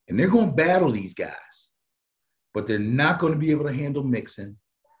 and they're going to battle these guys, but they're not going to be able to handle Mixon.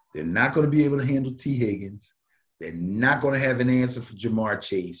 They're not going to be able to handle T. Higgins. They're not going to have an answer for Jamar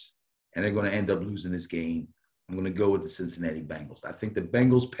Chase, and they're going to end up losing this game. I'm going to go with the Cincinnati Bengals. I think the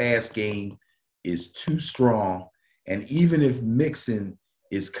Bengals pass game is too strong, and even if Mixon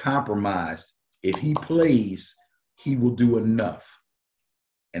is compromised, if he plays, he will do enough,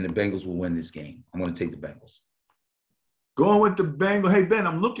 and the Bengals will win this game. I'm going to take the Bengals. Going with the Bengals. Hey, Ben,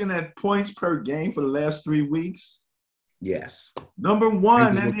 I'm looking at points per game for the last 3 weeks. Yes. Number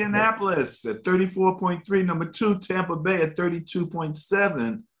 1, Indianapolis at 34.3. Number 2, Tampa Bay at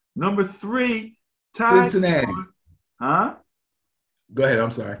 32.7. Number 3, Cincinnati. Huh? Go ahead.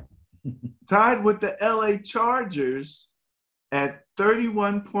 I'm sorry. Tied with the LA Chargers at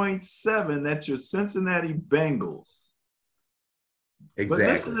 31.7. That's your Cincinnati Bengals. Exactly.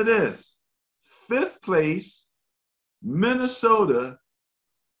 But listen to this. 5th place, Minnesota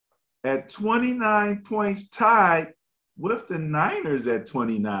at 29 points, tied with the Niners at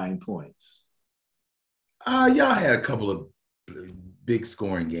 29 points. Y'all had a couple of big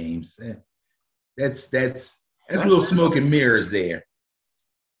scoring games. That's a little smoke and mirrors there.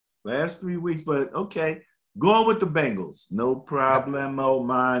 Last 3 weeks, but okay. Going with the Bengals. No problemo,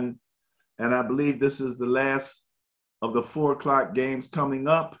 man. And I believe this is the last of the 4 o'clock games coming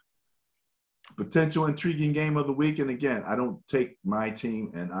up. Potential intriguing game of the week. And again, I don't take my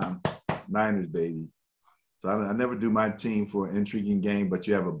team, and I'm Niners, baby. So I never do my team for an intriguing game, but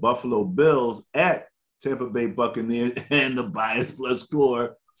you have a Buffalo Bills at Tampa Bay Buccaneers, and the bias plus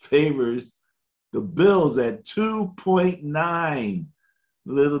score favors the Bills at 2.9.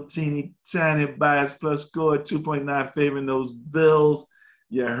 Little teeny tiny bias plus score, 2.9 favoring those Bills.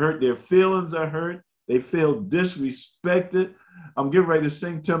 You're hurt. Their feelings are hurt. They feel disrespected. I'm getting ready to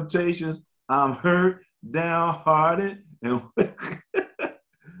sing Temptations. I'm hurt, downhearted.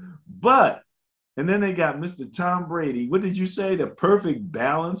 But, and then they got Mr. Tom Brady. What did you say? The perfect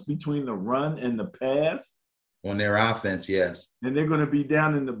balance between the run and the pass? On their offense, yes. And they're going to be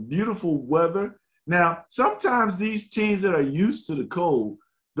down in the beautiful weather. Now, sometimes these teams that are used to the cold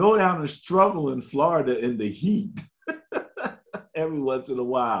go down and struggle in Florida in the heat every once in a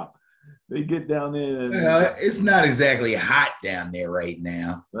while. They get down there. And, it's not exactly hot down there right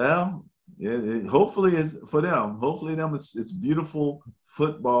now. Well, hopefully it's for them. Hopefully it's beautiful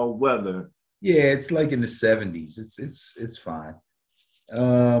football weather. Yeah, it's like in the 70s. It's fine.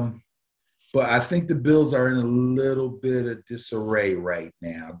 But I think the Bills are in a little bit of disarray right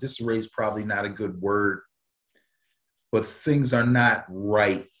now. Disarray is probably not a good word, but things are not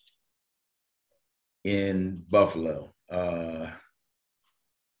right in Buffalo. Their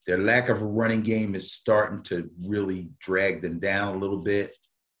lack of a running game is starting to really drag them down a little bit.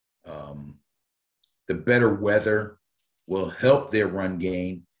 The better weather will help their run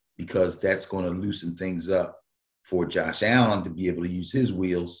game because that's going to loosen things up for Josh Allen to be able to use his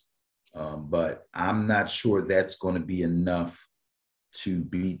wheels. But I'm not sure that's going to be enough to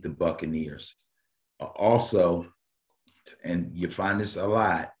beat the Buccaneers. Also, and you find this a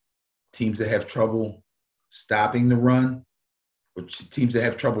lot, teams that have trouble stopping the run, or teams that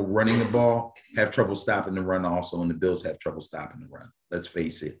have trouble running the ball, have trouble stopping the run also, and the Bills have trouble stopping the run. Let's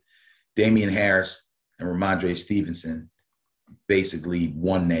face it. Damian Harris and Ramondre Stevenson basically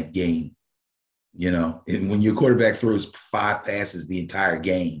won that game. And when your quarterback throws 5 passes the entire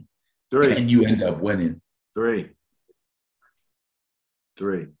game, 3, and you end up winning. 3.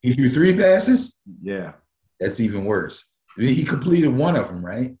 He threw 3 passes? Yeah. That's even worse. He completed one of them,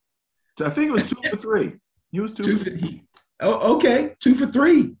 right? So I think it was 2 for 3. He was 2 for 3. Oh, okay. 2 for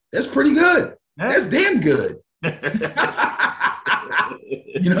 3. That's pretty good. That's damn good.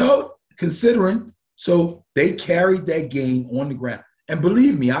 Considering. So they carried that game on the ground. And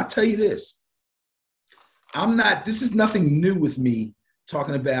believe me, I'll tell you this. This is nothing new with me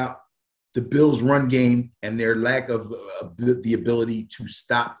talking about the Bills' run game and their lack of the ability to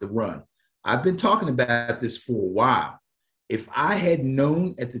stop the run. I've been talking about this for a while. If I had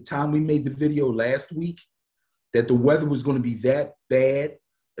known at the time we made the video last week that the weather was going to be that bad,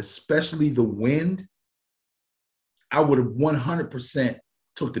 especially the wind, I would have 100%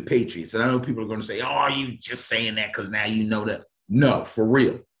 took the Patriots. And I know people are going to say, oh, you just saying that because now you know that. No, for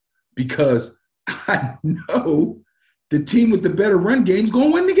real. Because I know the team with the better run game is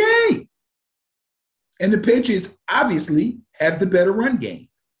going to win the game. And the Patriots obviously have the better run game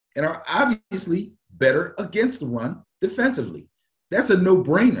and are obviously better against the run defensively. That's a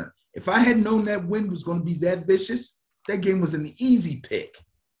no-brainer. If I had known that wind was going to be that vicious, that game was an easy pick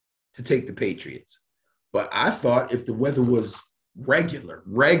to take the Patriots. But I thought if the weather was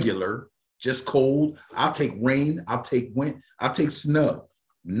regular, just cold, I'll take rain, I'll take wind, I'll take snow,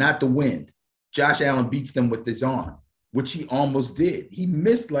 not the wind. Josh Allen beats them with his arm, which he almost did. He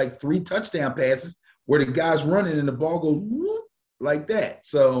missed like 3 touchdown passes where the guy's running and the ball goes whoop, like that.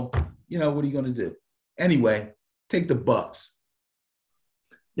 So, what are you going to do? Anyway, take the Bucks.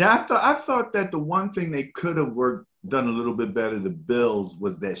 Yeah, I thought that the one thing they could have done a little bit better, the Bills,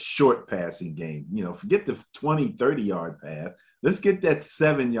 was that short passing game. Forget the 20, 30-yard pass. Let's get that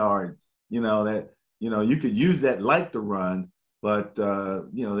 7-yard, that, you could use that like the run, but,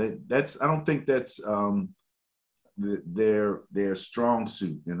 that's, I don't think that's their strong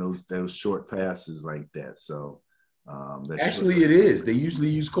suit, those short passes like that. So actually it is. They usually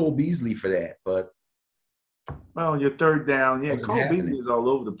use Cole Beasley for that, but well, your third down, yeah, Cole happening. Beasley is all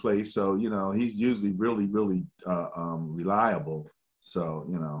over the place, so he's usually really, really reliable.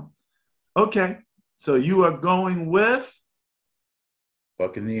 So okay. So you are going with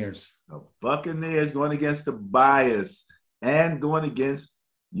Buccaneers. The Buccaneers going against the bias and going against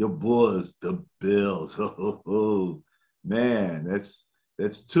your boys, the Bills. Oh, man, that's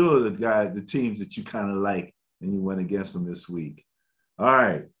 2 of the teams that you kind of like, and you went against them this week. All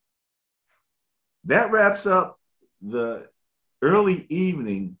right. That wraps up the early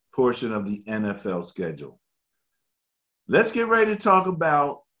evening portion of the NFL schedule. Let's get ready to talk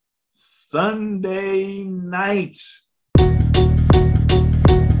about Sunday night.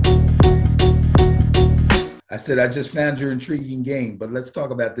 I said, I just found your intriguing game, but let's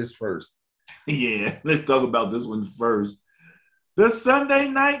talk about this first. Yeah, let's talk about this one first. The Sunday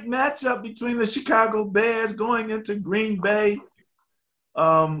night matchup between the Chicago Bears going into Green Bay,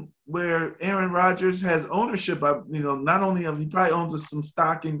 where Aaron Rodgers has ownership of, not only he probably owns some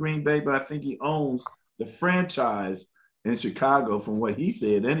stock in Green Bay, but I think he owns the franchise in Chicago from what he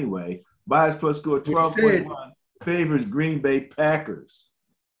said anyway. Bias plus score 12.1 favors Green Bay Packers.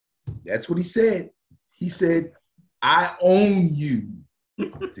 That's what he said. He said, I own you.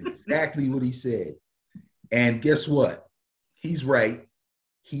 That's exactly what he said. And guess what? He's right.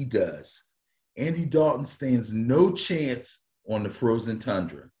 He does. Andy Dalton stands no chance on the frozen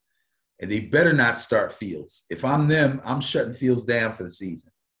tundra. And they better not start Fields. If I'm them, I'm shutting Fields down for the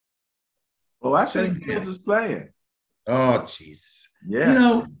season. Well, I think Fields is playing. Oh, Jesus.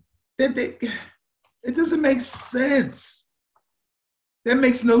 Yeah. It doesn't make sense. That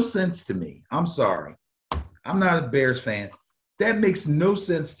makes no sense to me. I'm sorry. I'm not a Bears fan. That makes no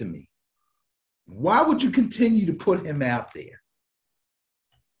sense to me. Why would you continue to put him out there?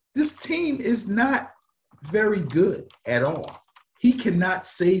 This team is not very good at all. He cannot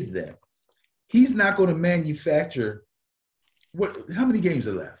save them. He's not going to manufacture how many games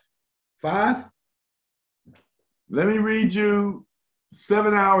are left? 5? Let me read you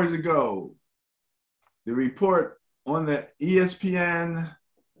 7 hours ago. The report on the ESPN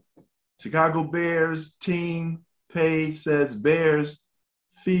Chicago Bears team page says Bears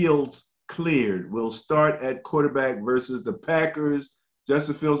Fields cleared. Will start at quarterback versus the Packers.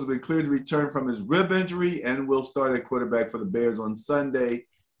 Justin Fields has been cleared to return from his rib injury and will start at quarterback for the Bears on Sunday,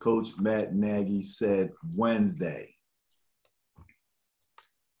 Coach Matt Nagy said Wednesday.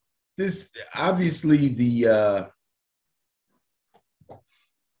 This obviously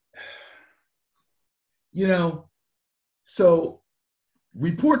so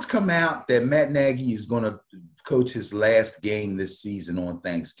reports come out that Matt Nagy is going to coach his last game this season on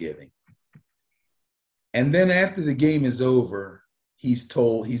Thanksgiving. And then after the game is over, he's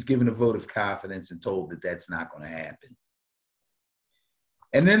given a vote of confidence and told that that's not going to happen.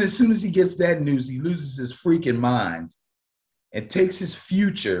 And then as soon as he gets that news, he loses his freaking mind and takes his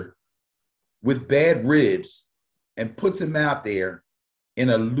future with bad ribs and puts him out there in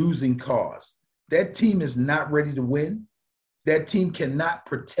a losing cause. That team is not ready to win. That team cannot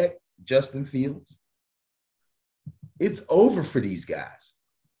protect Justin Fields. It's over for these guys.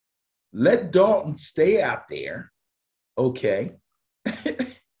 Let Dalton stay out there, okay,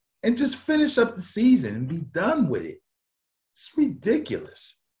 and just finish up the season and be done with it. It's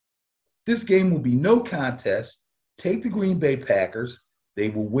ridiculous. This game will be no contest. Take the Green Bay Packers. They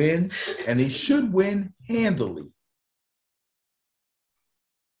will win, and they should win handily.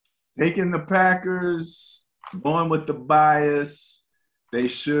 Taking the Packers, going with the bias, they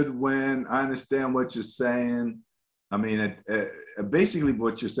should win. I understand what you're saying. I mean, basically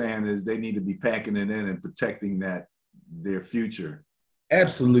what you're saying is they need to be packing it in and protecting their future.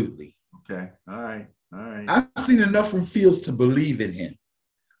 Absolutely. Okay. All right. I've seen enough from Fields to believe in him.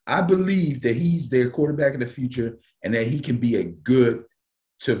 I believe that he's their quarterback in the future and that he can be a good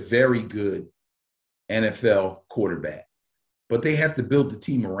to very good NFL quarterback. But they have to build the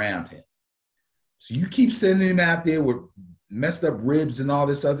team around him. So you keep sending him out there with messed up ribs and all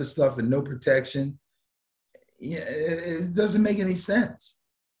this other stuff and no protection. Yeah, it doesn't make any sense.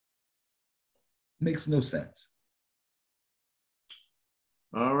 It makes no sense.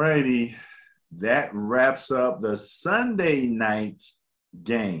 All righty. That wraps up the Sunday night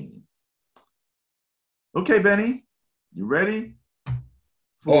game. Okay, Benny, you ready?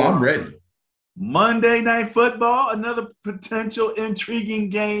 I'm ready. Monday Night Football, another potential intriguing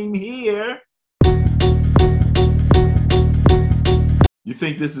game here. You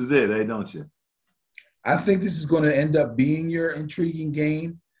think this is it, don't you? I think this is going to end up being your intriguing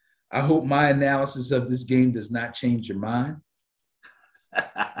game. I hope my analysis of this game does not change your mind.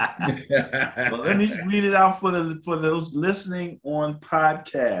 Well, let me read it out for those listening on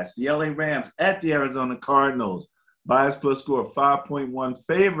podcast. The LA Rams at the Arizona Cardinals. Bias plus score 5.1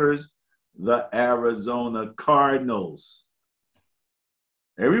 favors the Arizona Cardinals.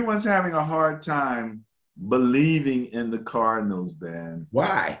 Everyone's having a hard time believing in the Cardinals, Ben.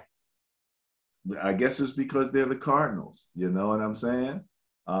 Why? I guess it's because they're the Cardinals. You know what I'm saying?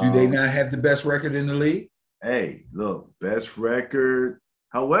 Do they not have the best record in the league? Hey, look, best record.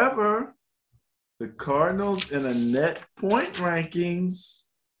 However, the Cardinals in a net point rankings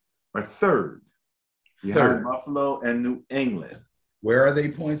are third behind Buffalo and New England. Where are they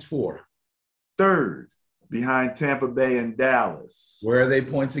points for? Third behind Tampa Bay and Dallas. Where are they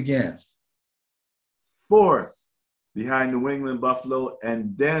points against? Fourth behind New England, Buffalo,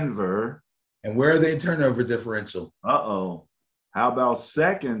 and Denver. And where are they in turnover differential? Uh-oh. How about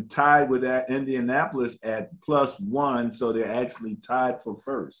second, tied with that Indianapolis at +1, so they're actually tied for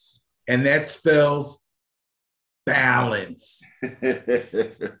first. And that spells balance.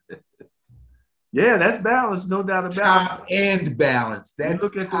 Yeah, that's balance, no doubt about it. Top end balance. That's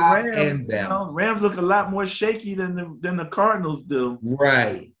look at top the Rams, end balance. Rams look a lot more shaky than the Cardinals do.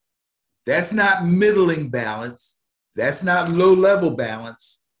 Right. That's not middling balance. That's not low-level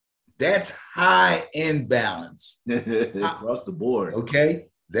balance. That's high-end balance. Across the board. Okay?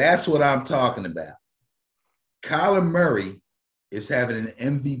 That's what I'm talking about. Kyler Murray is having an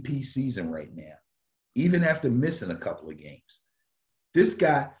MVP season right now, even after missing a couple of games. This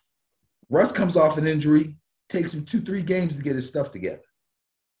guy, Russ comes off an injury, takes him 2-3 games to get his stuff together.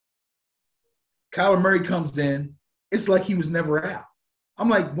 Kyler Murray comes in, it's like he was never out. I'm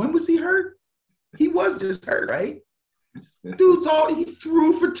like, when was he hurt? He was just hurt, right? He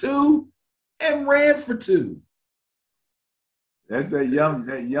threw for 2 and ran for 2. That's that young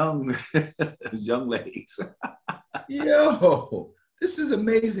legs. Yo, this is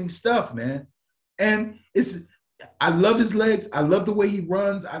amazing stuff, man. And I love his legs. I love the way he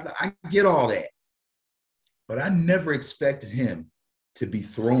runs. I get all that. But I never expected him to be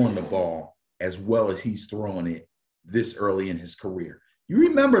throwing the ball as well as he's throwing it this early in his career. You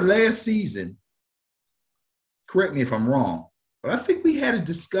remember last season, correct me if I'm wrong, but I think we had a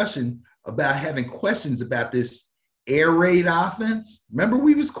discussion about having questions about this air raid offense. Remember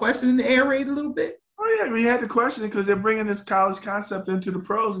we was questioning the air raid a little bit? Oh, yeah, we had to question it because they're bringing this college concept into the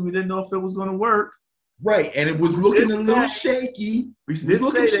pros, and we didn't know if it was going to work. Right, and it was looking a little shaky. We did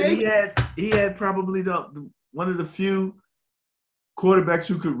say that he had probably one of the few quarterbacks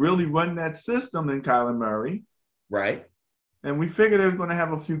who could really run that system in Kyler Murray. Right. And we figured they were going to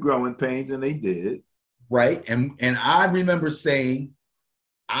have a few growing pains, and they did. Right, and I remember saying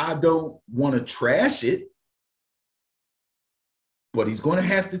I don't want to trash it, but he's going to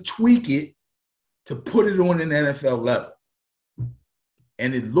have to tweak it to put it on an NFL level.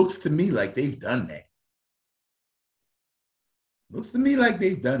 And it looks to me like they've done that.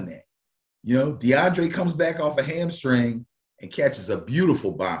 You know, DeAndre comes back off a hamstring and catches a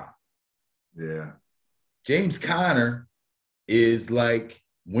beautiful bomb. Yeah. James Conner is like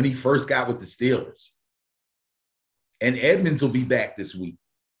when he first got with the Steelers. And Edmonds will be back this week.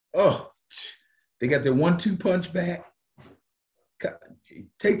 Oh, they got their 1-2 punch back.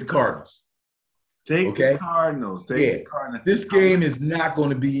 Take the Cardinals. Take the Cardinals. The Cardinals. This game is not going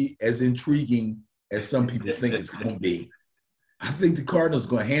to be as intriguing as some people think it's going to be. I think the Cardinals are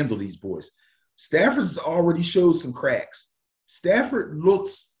going to handle these boys. Stafford's already showed some cracks. Stafford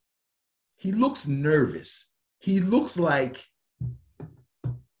looks nervous. He looks like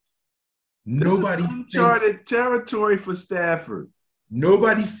nobody uncharted territory for Stafford.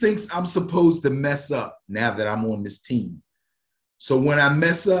 Nobody thinks I'm supposed to mess up now that I'm on this team. So when I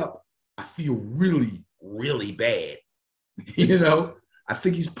mess up, I feel really, really bad. You know, I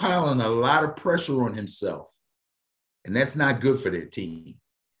think he's piling a lot of pressure on himself. And that's not good for their team.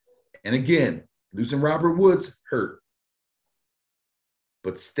 And again, losing Robert Woods hurt.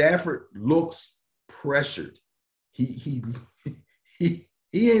 But Stafford looks pressured. He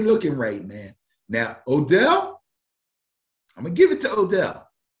ain't looking right, man. Now, Odell, I'm going to give it to Odell.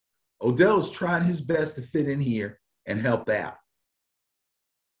 Odell is trying his best to fit in here and help out.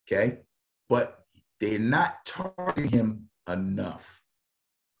 Okay? But they're not targeting him enough.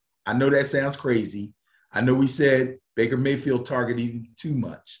 I know that sounds crazy. I know we said Baker Mayfield targeted him too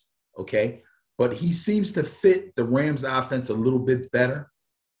much. Okay? But he seems to fit the Rams offense a little bit better.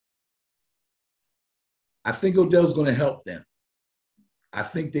 I think Odell's going to help them. I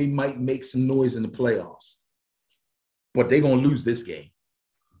think they might make some noise in the playoffs. But they're going to lose this game.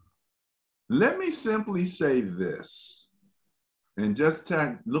 Let me simply say this. And just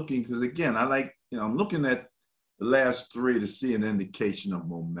looking, because again, I'm looking at the last three to see an indication of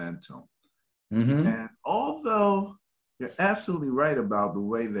momentum. Mm-hmm. And although you're absolutely right about the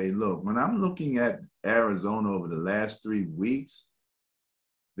way they look, when I'm looking at Arizona over the last 3 weeks,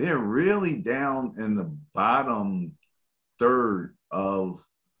 they're really down in the bottom third of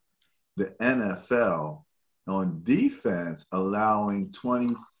the NFL on defense, allowing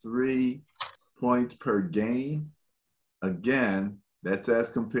 23 points per game. Again, that's as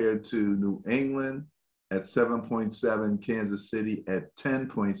compared to New England at 7.7, Kansas City at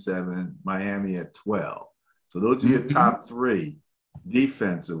 10.7, Miami at 12. So those are your top three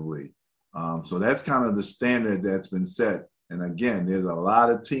defensively. So that's kind of the standard that's been set. And again, there's a lot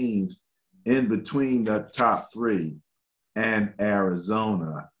of teams in between the top three and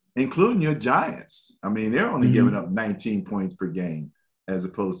Arizona, including your Giants. I mean, they're only giving up 19 points per game as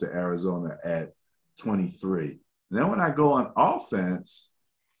opposed to Arizona at 23. And then when I go on offense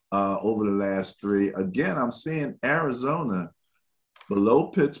over the last three, again, I'm seeing Arizona below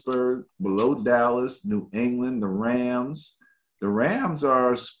Pittsburgh, below Dallas, New England, the Rams. The Rams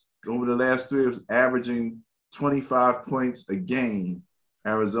are, over the last three, averaging 25 points a game.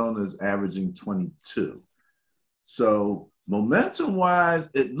 Arizona is averaging 22. So momentum-wise,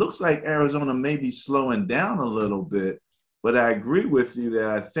 it looks like Arizona may be slowing down a little bit, but I agree with you that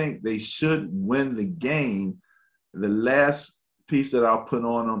I think they should win the game. The last piece that I'll put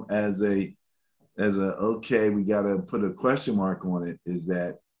on them as a okay, we got to put a question mark on it is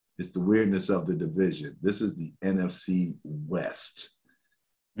that it's the weirdness of the division. This is the NFC West.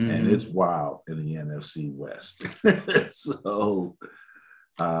 And it's wild in the NFC West. So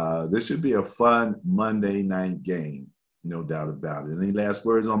this should be a fun Monday night game, no doubt about it. Any last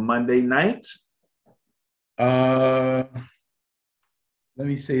words on Monday night? Let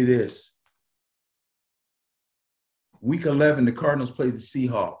me say this. Week 11, the Cardinals played the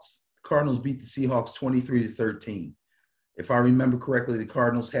Seahawks. The Cardinals beat the Seahawks 23-13. If I remember correctly, the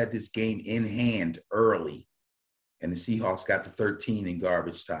Cardinals had this game in hand early, and the Seahawks got to 13 in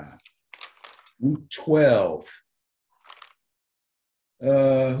garbage time. Week 12.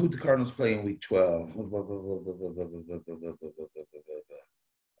 Who'd the Cardinals play in week 12?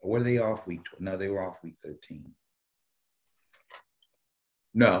 Were they off week 12? No, they were off week 13.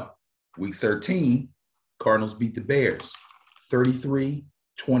 No, week 13, Cardinals beat the Bears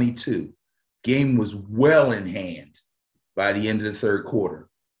 33-22. Game was well in hand by the end of the third quarter.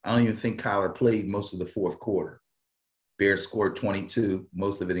 I don't even think Kyler played most of the fourth quarter. Bears scored 22,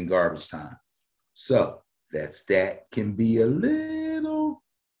 most of it in garbage time. So that can be a little.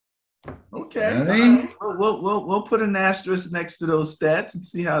 Okay. You know what I mean? We'll put an asterisk next to those stats and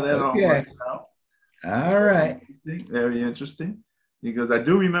see how that all works out. All right. Very interesting. because I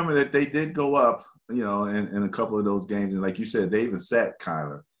do remember that they did go up, in a couple of those games. And like you said, they even sat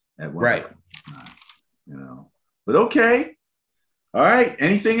Kyler at one Right. point, But okay. All right.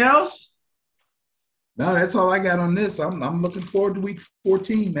 Anything else? No, that's all I got on this. I'm looking forward to week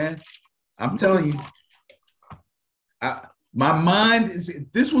 14, man. I'm telling you. My mind is,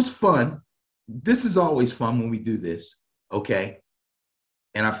 this was fun. This is always fun when we do this. Okay.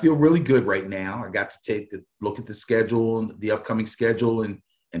 And I feel really good right now. I got to take the look at the schedule, the upcoming schedule, and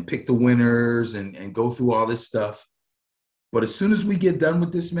pick the winners and go through all this stuff. But as soon as we get done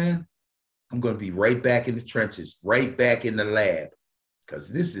with this, man, I'm going to be right back in the trenches, right back in the lab,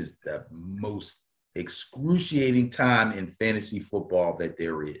 because this is the most excruciating time in fantasy football that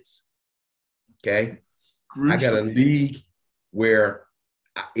there is. Okay. I got a league where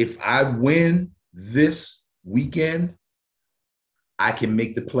if I win this weekend, I can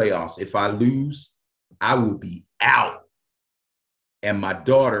make the playoffs. If I lose, I will be out. And my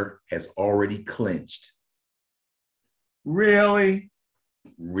daughter has already clinched. Really?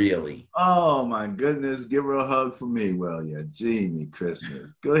 Really. Oh, my goodness. Give her a hug for me, will you? Genie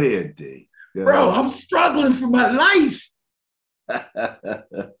Christmas. Go ahead, D. Bro, I'm struggling for my life.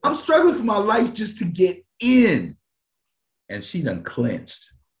 I'm struggling for my life just to get in. And she done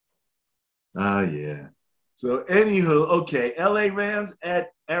clinched. Oh, yeah. So, anywho, okay, LA Rams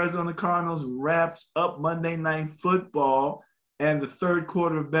at Arizona Cardinals wraps up Monday Night Football and the third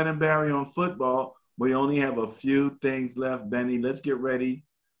quarter of Ben and Barry on football. We only have a few things left, Benny. Let's get ready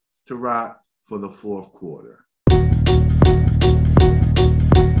to rock for the fourth quarter.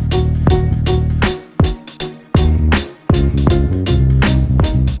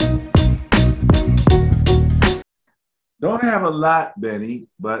 Don't have a lot, Benny,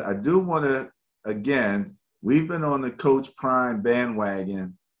 but I do want to, again, we've been on the Coach Prime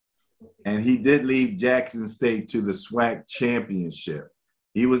bandwagon, and he did lead Jackson State to the SWAC championship.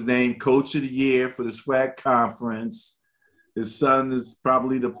 He was named Coach of the Year for the SWAC conference. His son is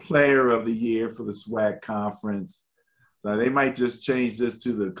probably the Player of the Year for the SWAC conference. So they might just change this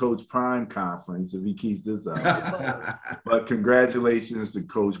to the Coach Prime conference if he keeps this up. But congratulations to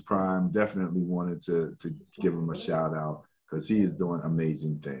Coach Prime. Definitely wanted to give him a shout out because he is doing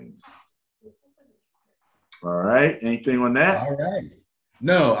amazing things. All right. Anything on that? All right.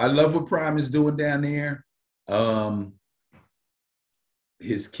 No, I love what Prime is doing down there.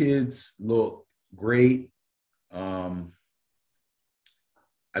 His kids look great. I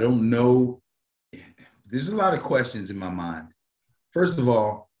don't know. There's a lot of questions in my mind. First of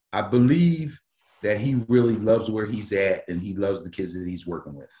all, I believe that he really loves where he's at and he loves the kids that he's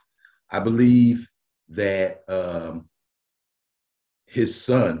working with. I believe that his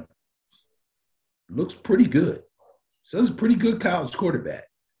son looks pretty good. Son's a pretty good college quarterback.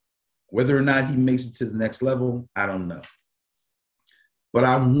 Whether or not he makes it to the next level, I don't know. But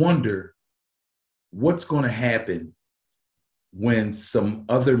I wonder what's going to happen when some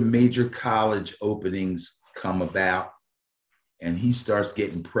other major college openings come about and he starts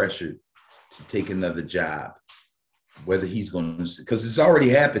getting pressured to take another job, whether he's going to, because it's already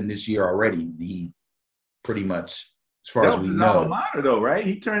happened this year already. He pretty much, as far as we know. Alma Mater, though, right?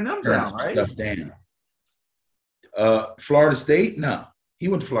 He turned them down, right? Stuff down. Florida State? No, he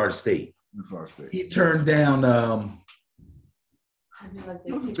went to Florida State. He turned down.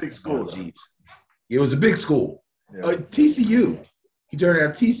 It was a big school. It was a big school. Yeah. TCU. He turned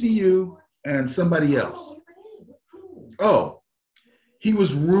out TCU and somebody else. Oh, he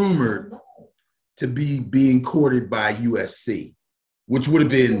was rumored to be being courted by USC, which would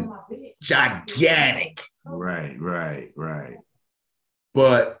have been gigantic. Right.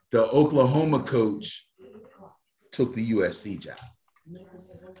 But the Oklahoma coach took the USC job.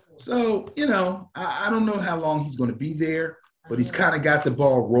 So, I don't know how long he's going to be there, but he's kind of got the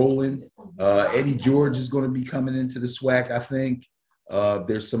ball rolling. Eddie George is going to be coming into the SWAC, I think.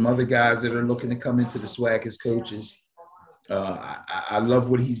 There's some other guys that are looking to come into the SWAC as coaches. I love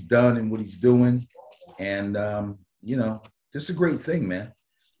what he's done and what he's doing. And, this is a great thing, man.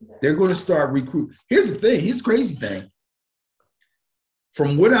 They're going to start recruiting. Here's the thing. Here's the crazy thing.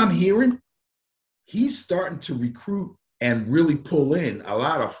 From what I'm hearing, he's starting to recruit and really pull in a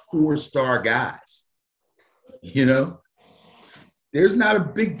lot of 4-star guys. There's not a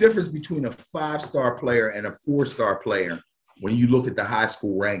big difference between a 5-star player and a 4-star player when you look at the high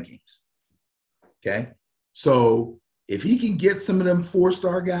school rankings. Okay. So if he can get some of them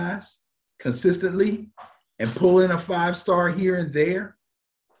 4-star guys consistently and pull in a 5-star here and there,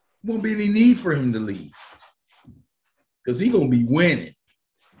 won't be any need for him to leave. Because he's going to be winning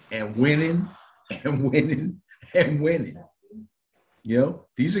and winning and winning and winning.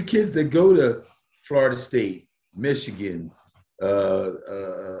 These are kids that go to Florida State, Michigan, I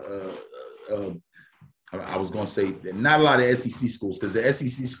was going to say not a lot of SEC schools, because the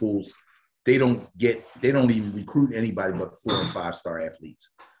SEC schools, they don't even recruit anybody but 4 and 5-star athletes.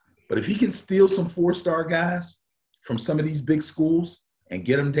 But if he can steal some 4-star guys from some of these big schools and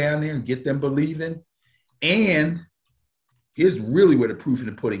get them down there and get them believing, and here's really where the proof in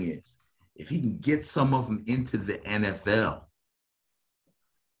the pudding is. If he can get some of them into the NFL.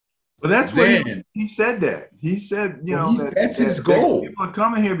 Well, that's what he said that. He said, that's his goal. People are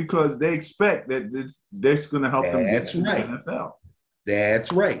coming here because they expect that that's going to help them get to the NFL.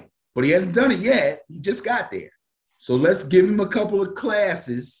 That's right. But he hasn't done it yet. He just got there. So let's give him a couple of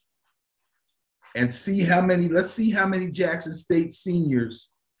classes and let's see how many Jackson State seniors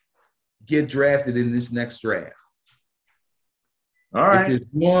get drafted in this next draft. All right. If there's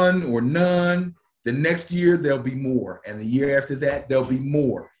one or none, the next year there'll be more. And the year after that, there'll be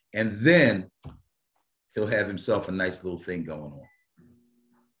more. And then he'll have himself a nice little thing going on.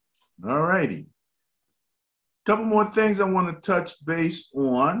 All righty. Couple more things I want to touch base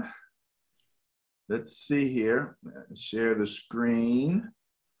on. Let's see here. Share the screen.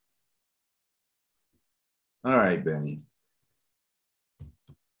 All right, Benny.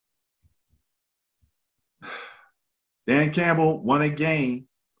 Dan Campbell won a game.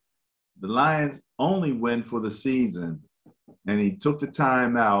 The Lions' only win for the season. And he took the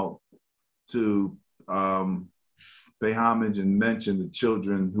time out to pay homage and mention the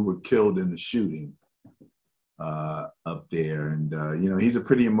children who were killed in the shooting up there. And, he's a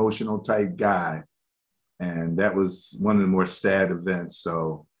pretty emotional type guy. And that was one of the more sad events.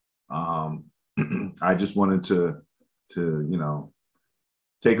 So I just wanted to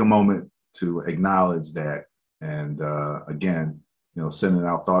take a moment to acknowledge that. And again, sending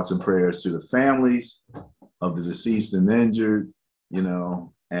out thoughts and prayers to the families of the deceased and injured,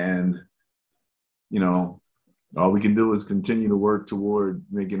 and, all we can do is continue to work toward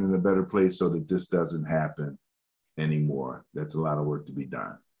making it a better place so that this doesn't happen anymore. That's a lot of work to be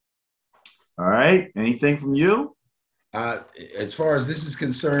done. All right. Anything from you? As far as this is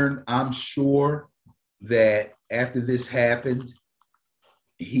concerned, I'm sure that after this happened,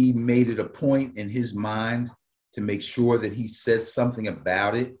 he made it a point in his mind to make sure that he said something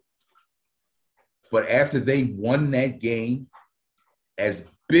about it. But after they won that game, as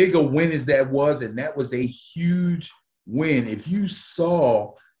big a win as that was, and that was a huge win. If you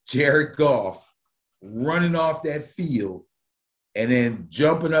saw Jared Goff running off that field and then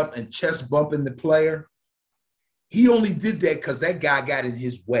jumping up and chest bumping the player, he only did that because that guy got in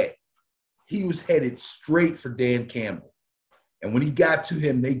his way. He was headed straight for Dan Campbell. And when he got to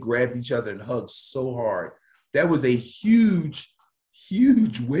him, they grabbed each other and hugged so hard. That was a huge,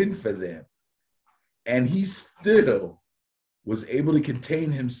 huge win for them. And he still was able to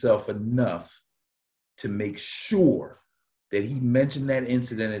contain himself enough to make sure that he mentioned that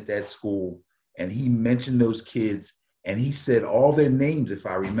incident at that school, and he mentioned those kids, and he said all their names, if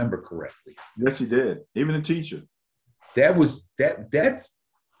I remember correctly. Yes, he did. Even the teacher. That's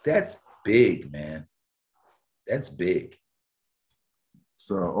big, man. That's big.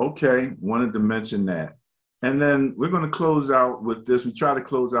 So, okay, wanted to mention that. And then we're going to close out with this. We try to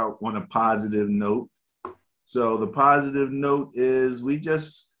close out on a positive note. So the positive note is we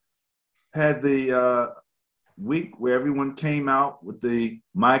just had the week where everyone came out with the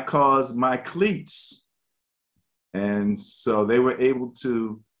My Cause, My Cleats. And so they were able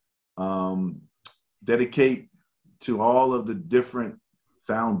to dedicate to all of the different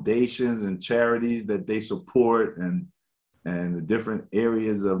foundations and charities that they support and the different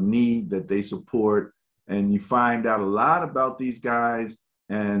areas of need that they support. And you find out a lot about these guys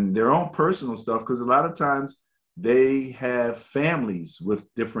and their own personal stuff, because a lot of times they have families with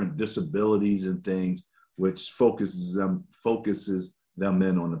different disabilities and things, which focuses them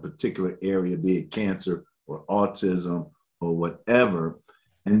in on a particular area, be it cancer or autism or whatever.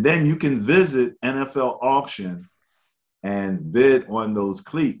 And then you can visit NFL auction and bid on those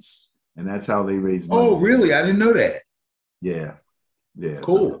cleats. And that's how they raise money. Oh, really? I didn't know that. Yeah.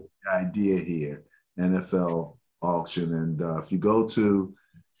 Cool. So the idea here, NFL auction. And if you go to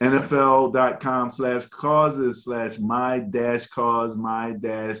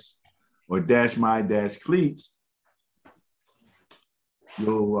NFL.com/causes/my-cause/my-cleats,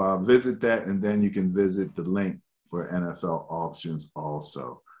 you'll visit that, and then you can visit the link for NFL auctions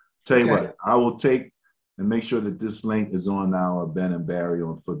also. Tell you what, I will take and make sure that this link is on our Ben and Barry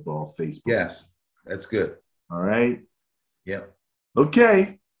on Football Facebook. Yes, that's good. All right. Yep.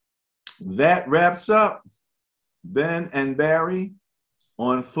 Okay. That wraps up Ben and Barry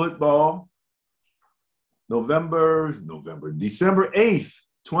on football. December 8th,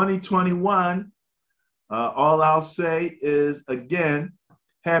 2021. All I'll say is, again,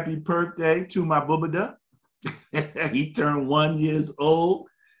 happy birthday to my Bubada. He turned 1 year old.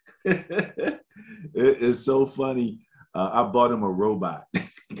 It's so funny. I bought him a robot.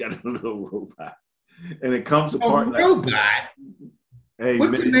 He got a little robot. And it comes apart. A robot? Hey,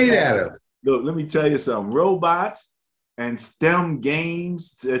 what's man, it made out of? Look, let me tell you something. Robots and STEM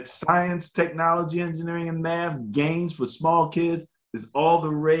games, science, technology, engineering, and math games for small kids is all the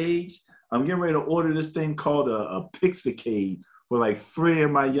rage. I'm getting ready to order this thing called a Pixicade for like 3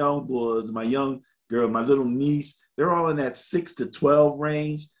 of my young boys, my young girl, my little niece. They're all in that 6 to 12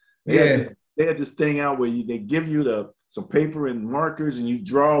 range. They had this thing out where they give you some paper and markers and you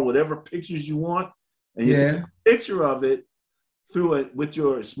draw whatever pictures you want. And you take a picture of it through it with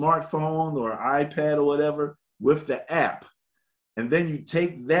your smartphone or iPad or whatever with the app. And then you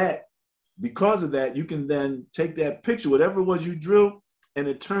take that, because of that, you can then take that picture, whatever it was you drew, and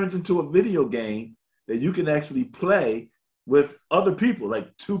it turns into a video game that you can actually play with other people,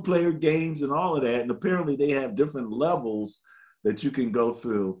 like 2-player games and all of that. And apparently they have different levels that you can go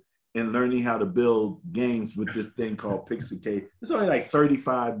through in learning how to build games with this thing called Pixicade. It's only like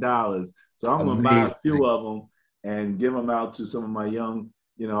 $35. So I'm going to buy a few of them and give them out to some of my young,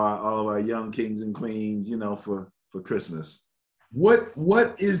 all of our young kings and queens, for Christmas.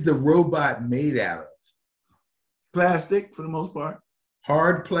 What is the robot made out of? Plastic, for the most part.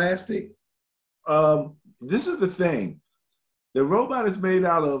 Hard plastic? This is the thing. The robot is made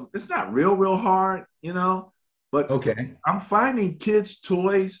out of, it's not real hard, but okay. I'm finding kids'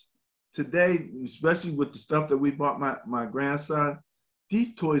 toys today, especially with the stuff that we bought my grandson.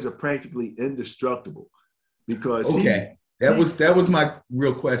 These toys are practically indestructible because that was my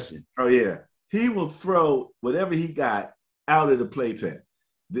real question. Oh yeah, he will throw whatever he got out of the playpen.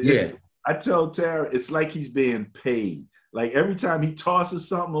 I tell Tara, it's like he's being paid. Like every time he tosses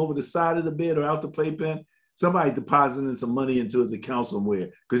something over the side of the bed or out the playpen, somebody depositing some money into his account somewhere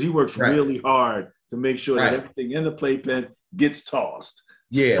because he works really hard to make sure that everything in the playpen gets tossed.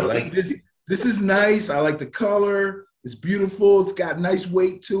 Yeah, so, like this is nice. I like the color. It's beautiful. It's got nice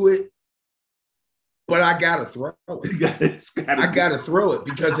weight to it. But I gotta throw it. I gotta throw it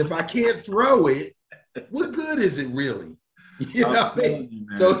because if I can't throw it, what good is it really? You know what I mean?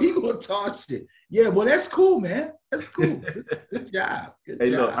 So he gonna toss it. Yeah, well, that's cool, man. That's cool. Good job. Good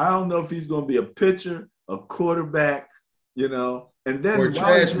job. Look, I don't know if he's gonna be a pitcher, a quarterback, and then or a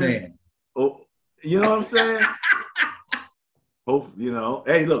trash man. Oh, you know what I'm saying?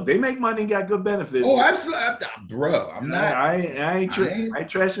 Hey, look, they make money and got good benefits. Oh, absolutely, bro. I'm not. I ain't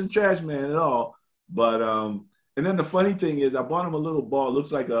trashing trash man at all. But and then the funny thing is, I bought him a little ball. It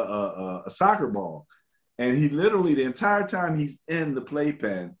looks like a soccer ball, and he literally the entire time he's in the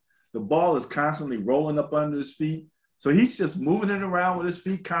playpen, the ball is constantly rolling up under his feet. So he's just moving it around with his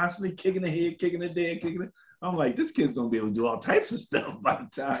feet, constantly kicking it here, kicking it there, kicking it. I'm like, this kid's gonna be able to do all types of stuff by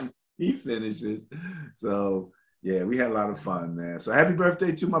the time he finishes. So yeah, we had a lot of fun, man. So happy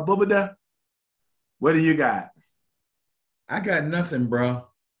birthday to my Bubada. What do you got? I got nothing, bro.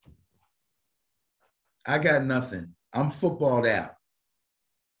 I got nothing. I'm footballed out.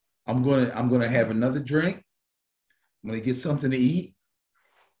 I'm gonna have another drink. I'm gonna get something to eat,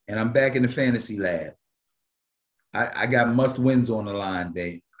 and I'm back in the fantasy lab. I got must wins on the line,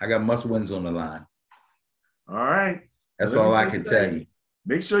 babe. I got must wins on the line. All right. That's all I can tell you.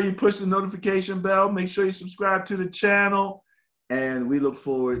 Make sure you push the notification bell. Make sure you subscribe to the channel. And we look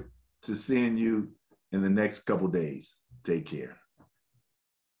forward to seeing you in the next couple days. Take care.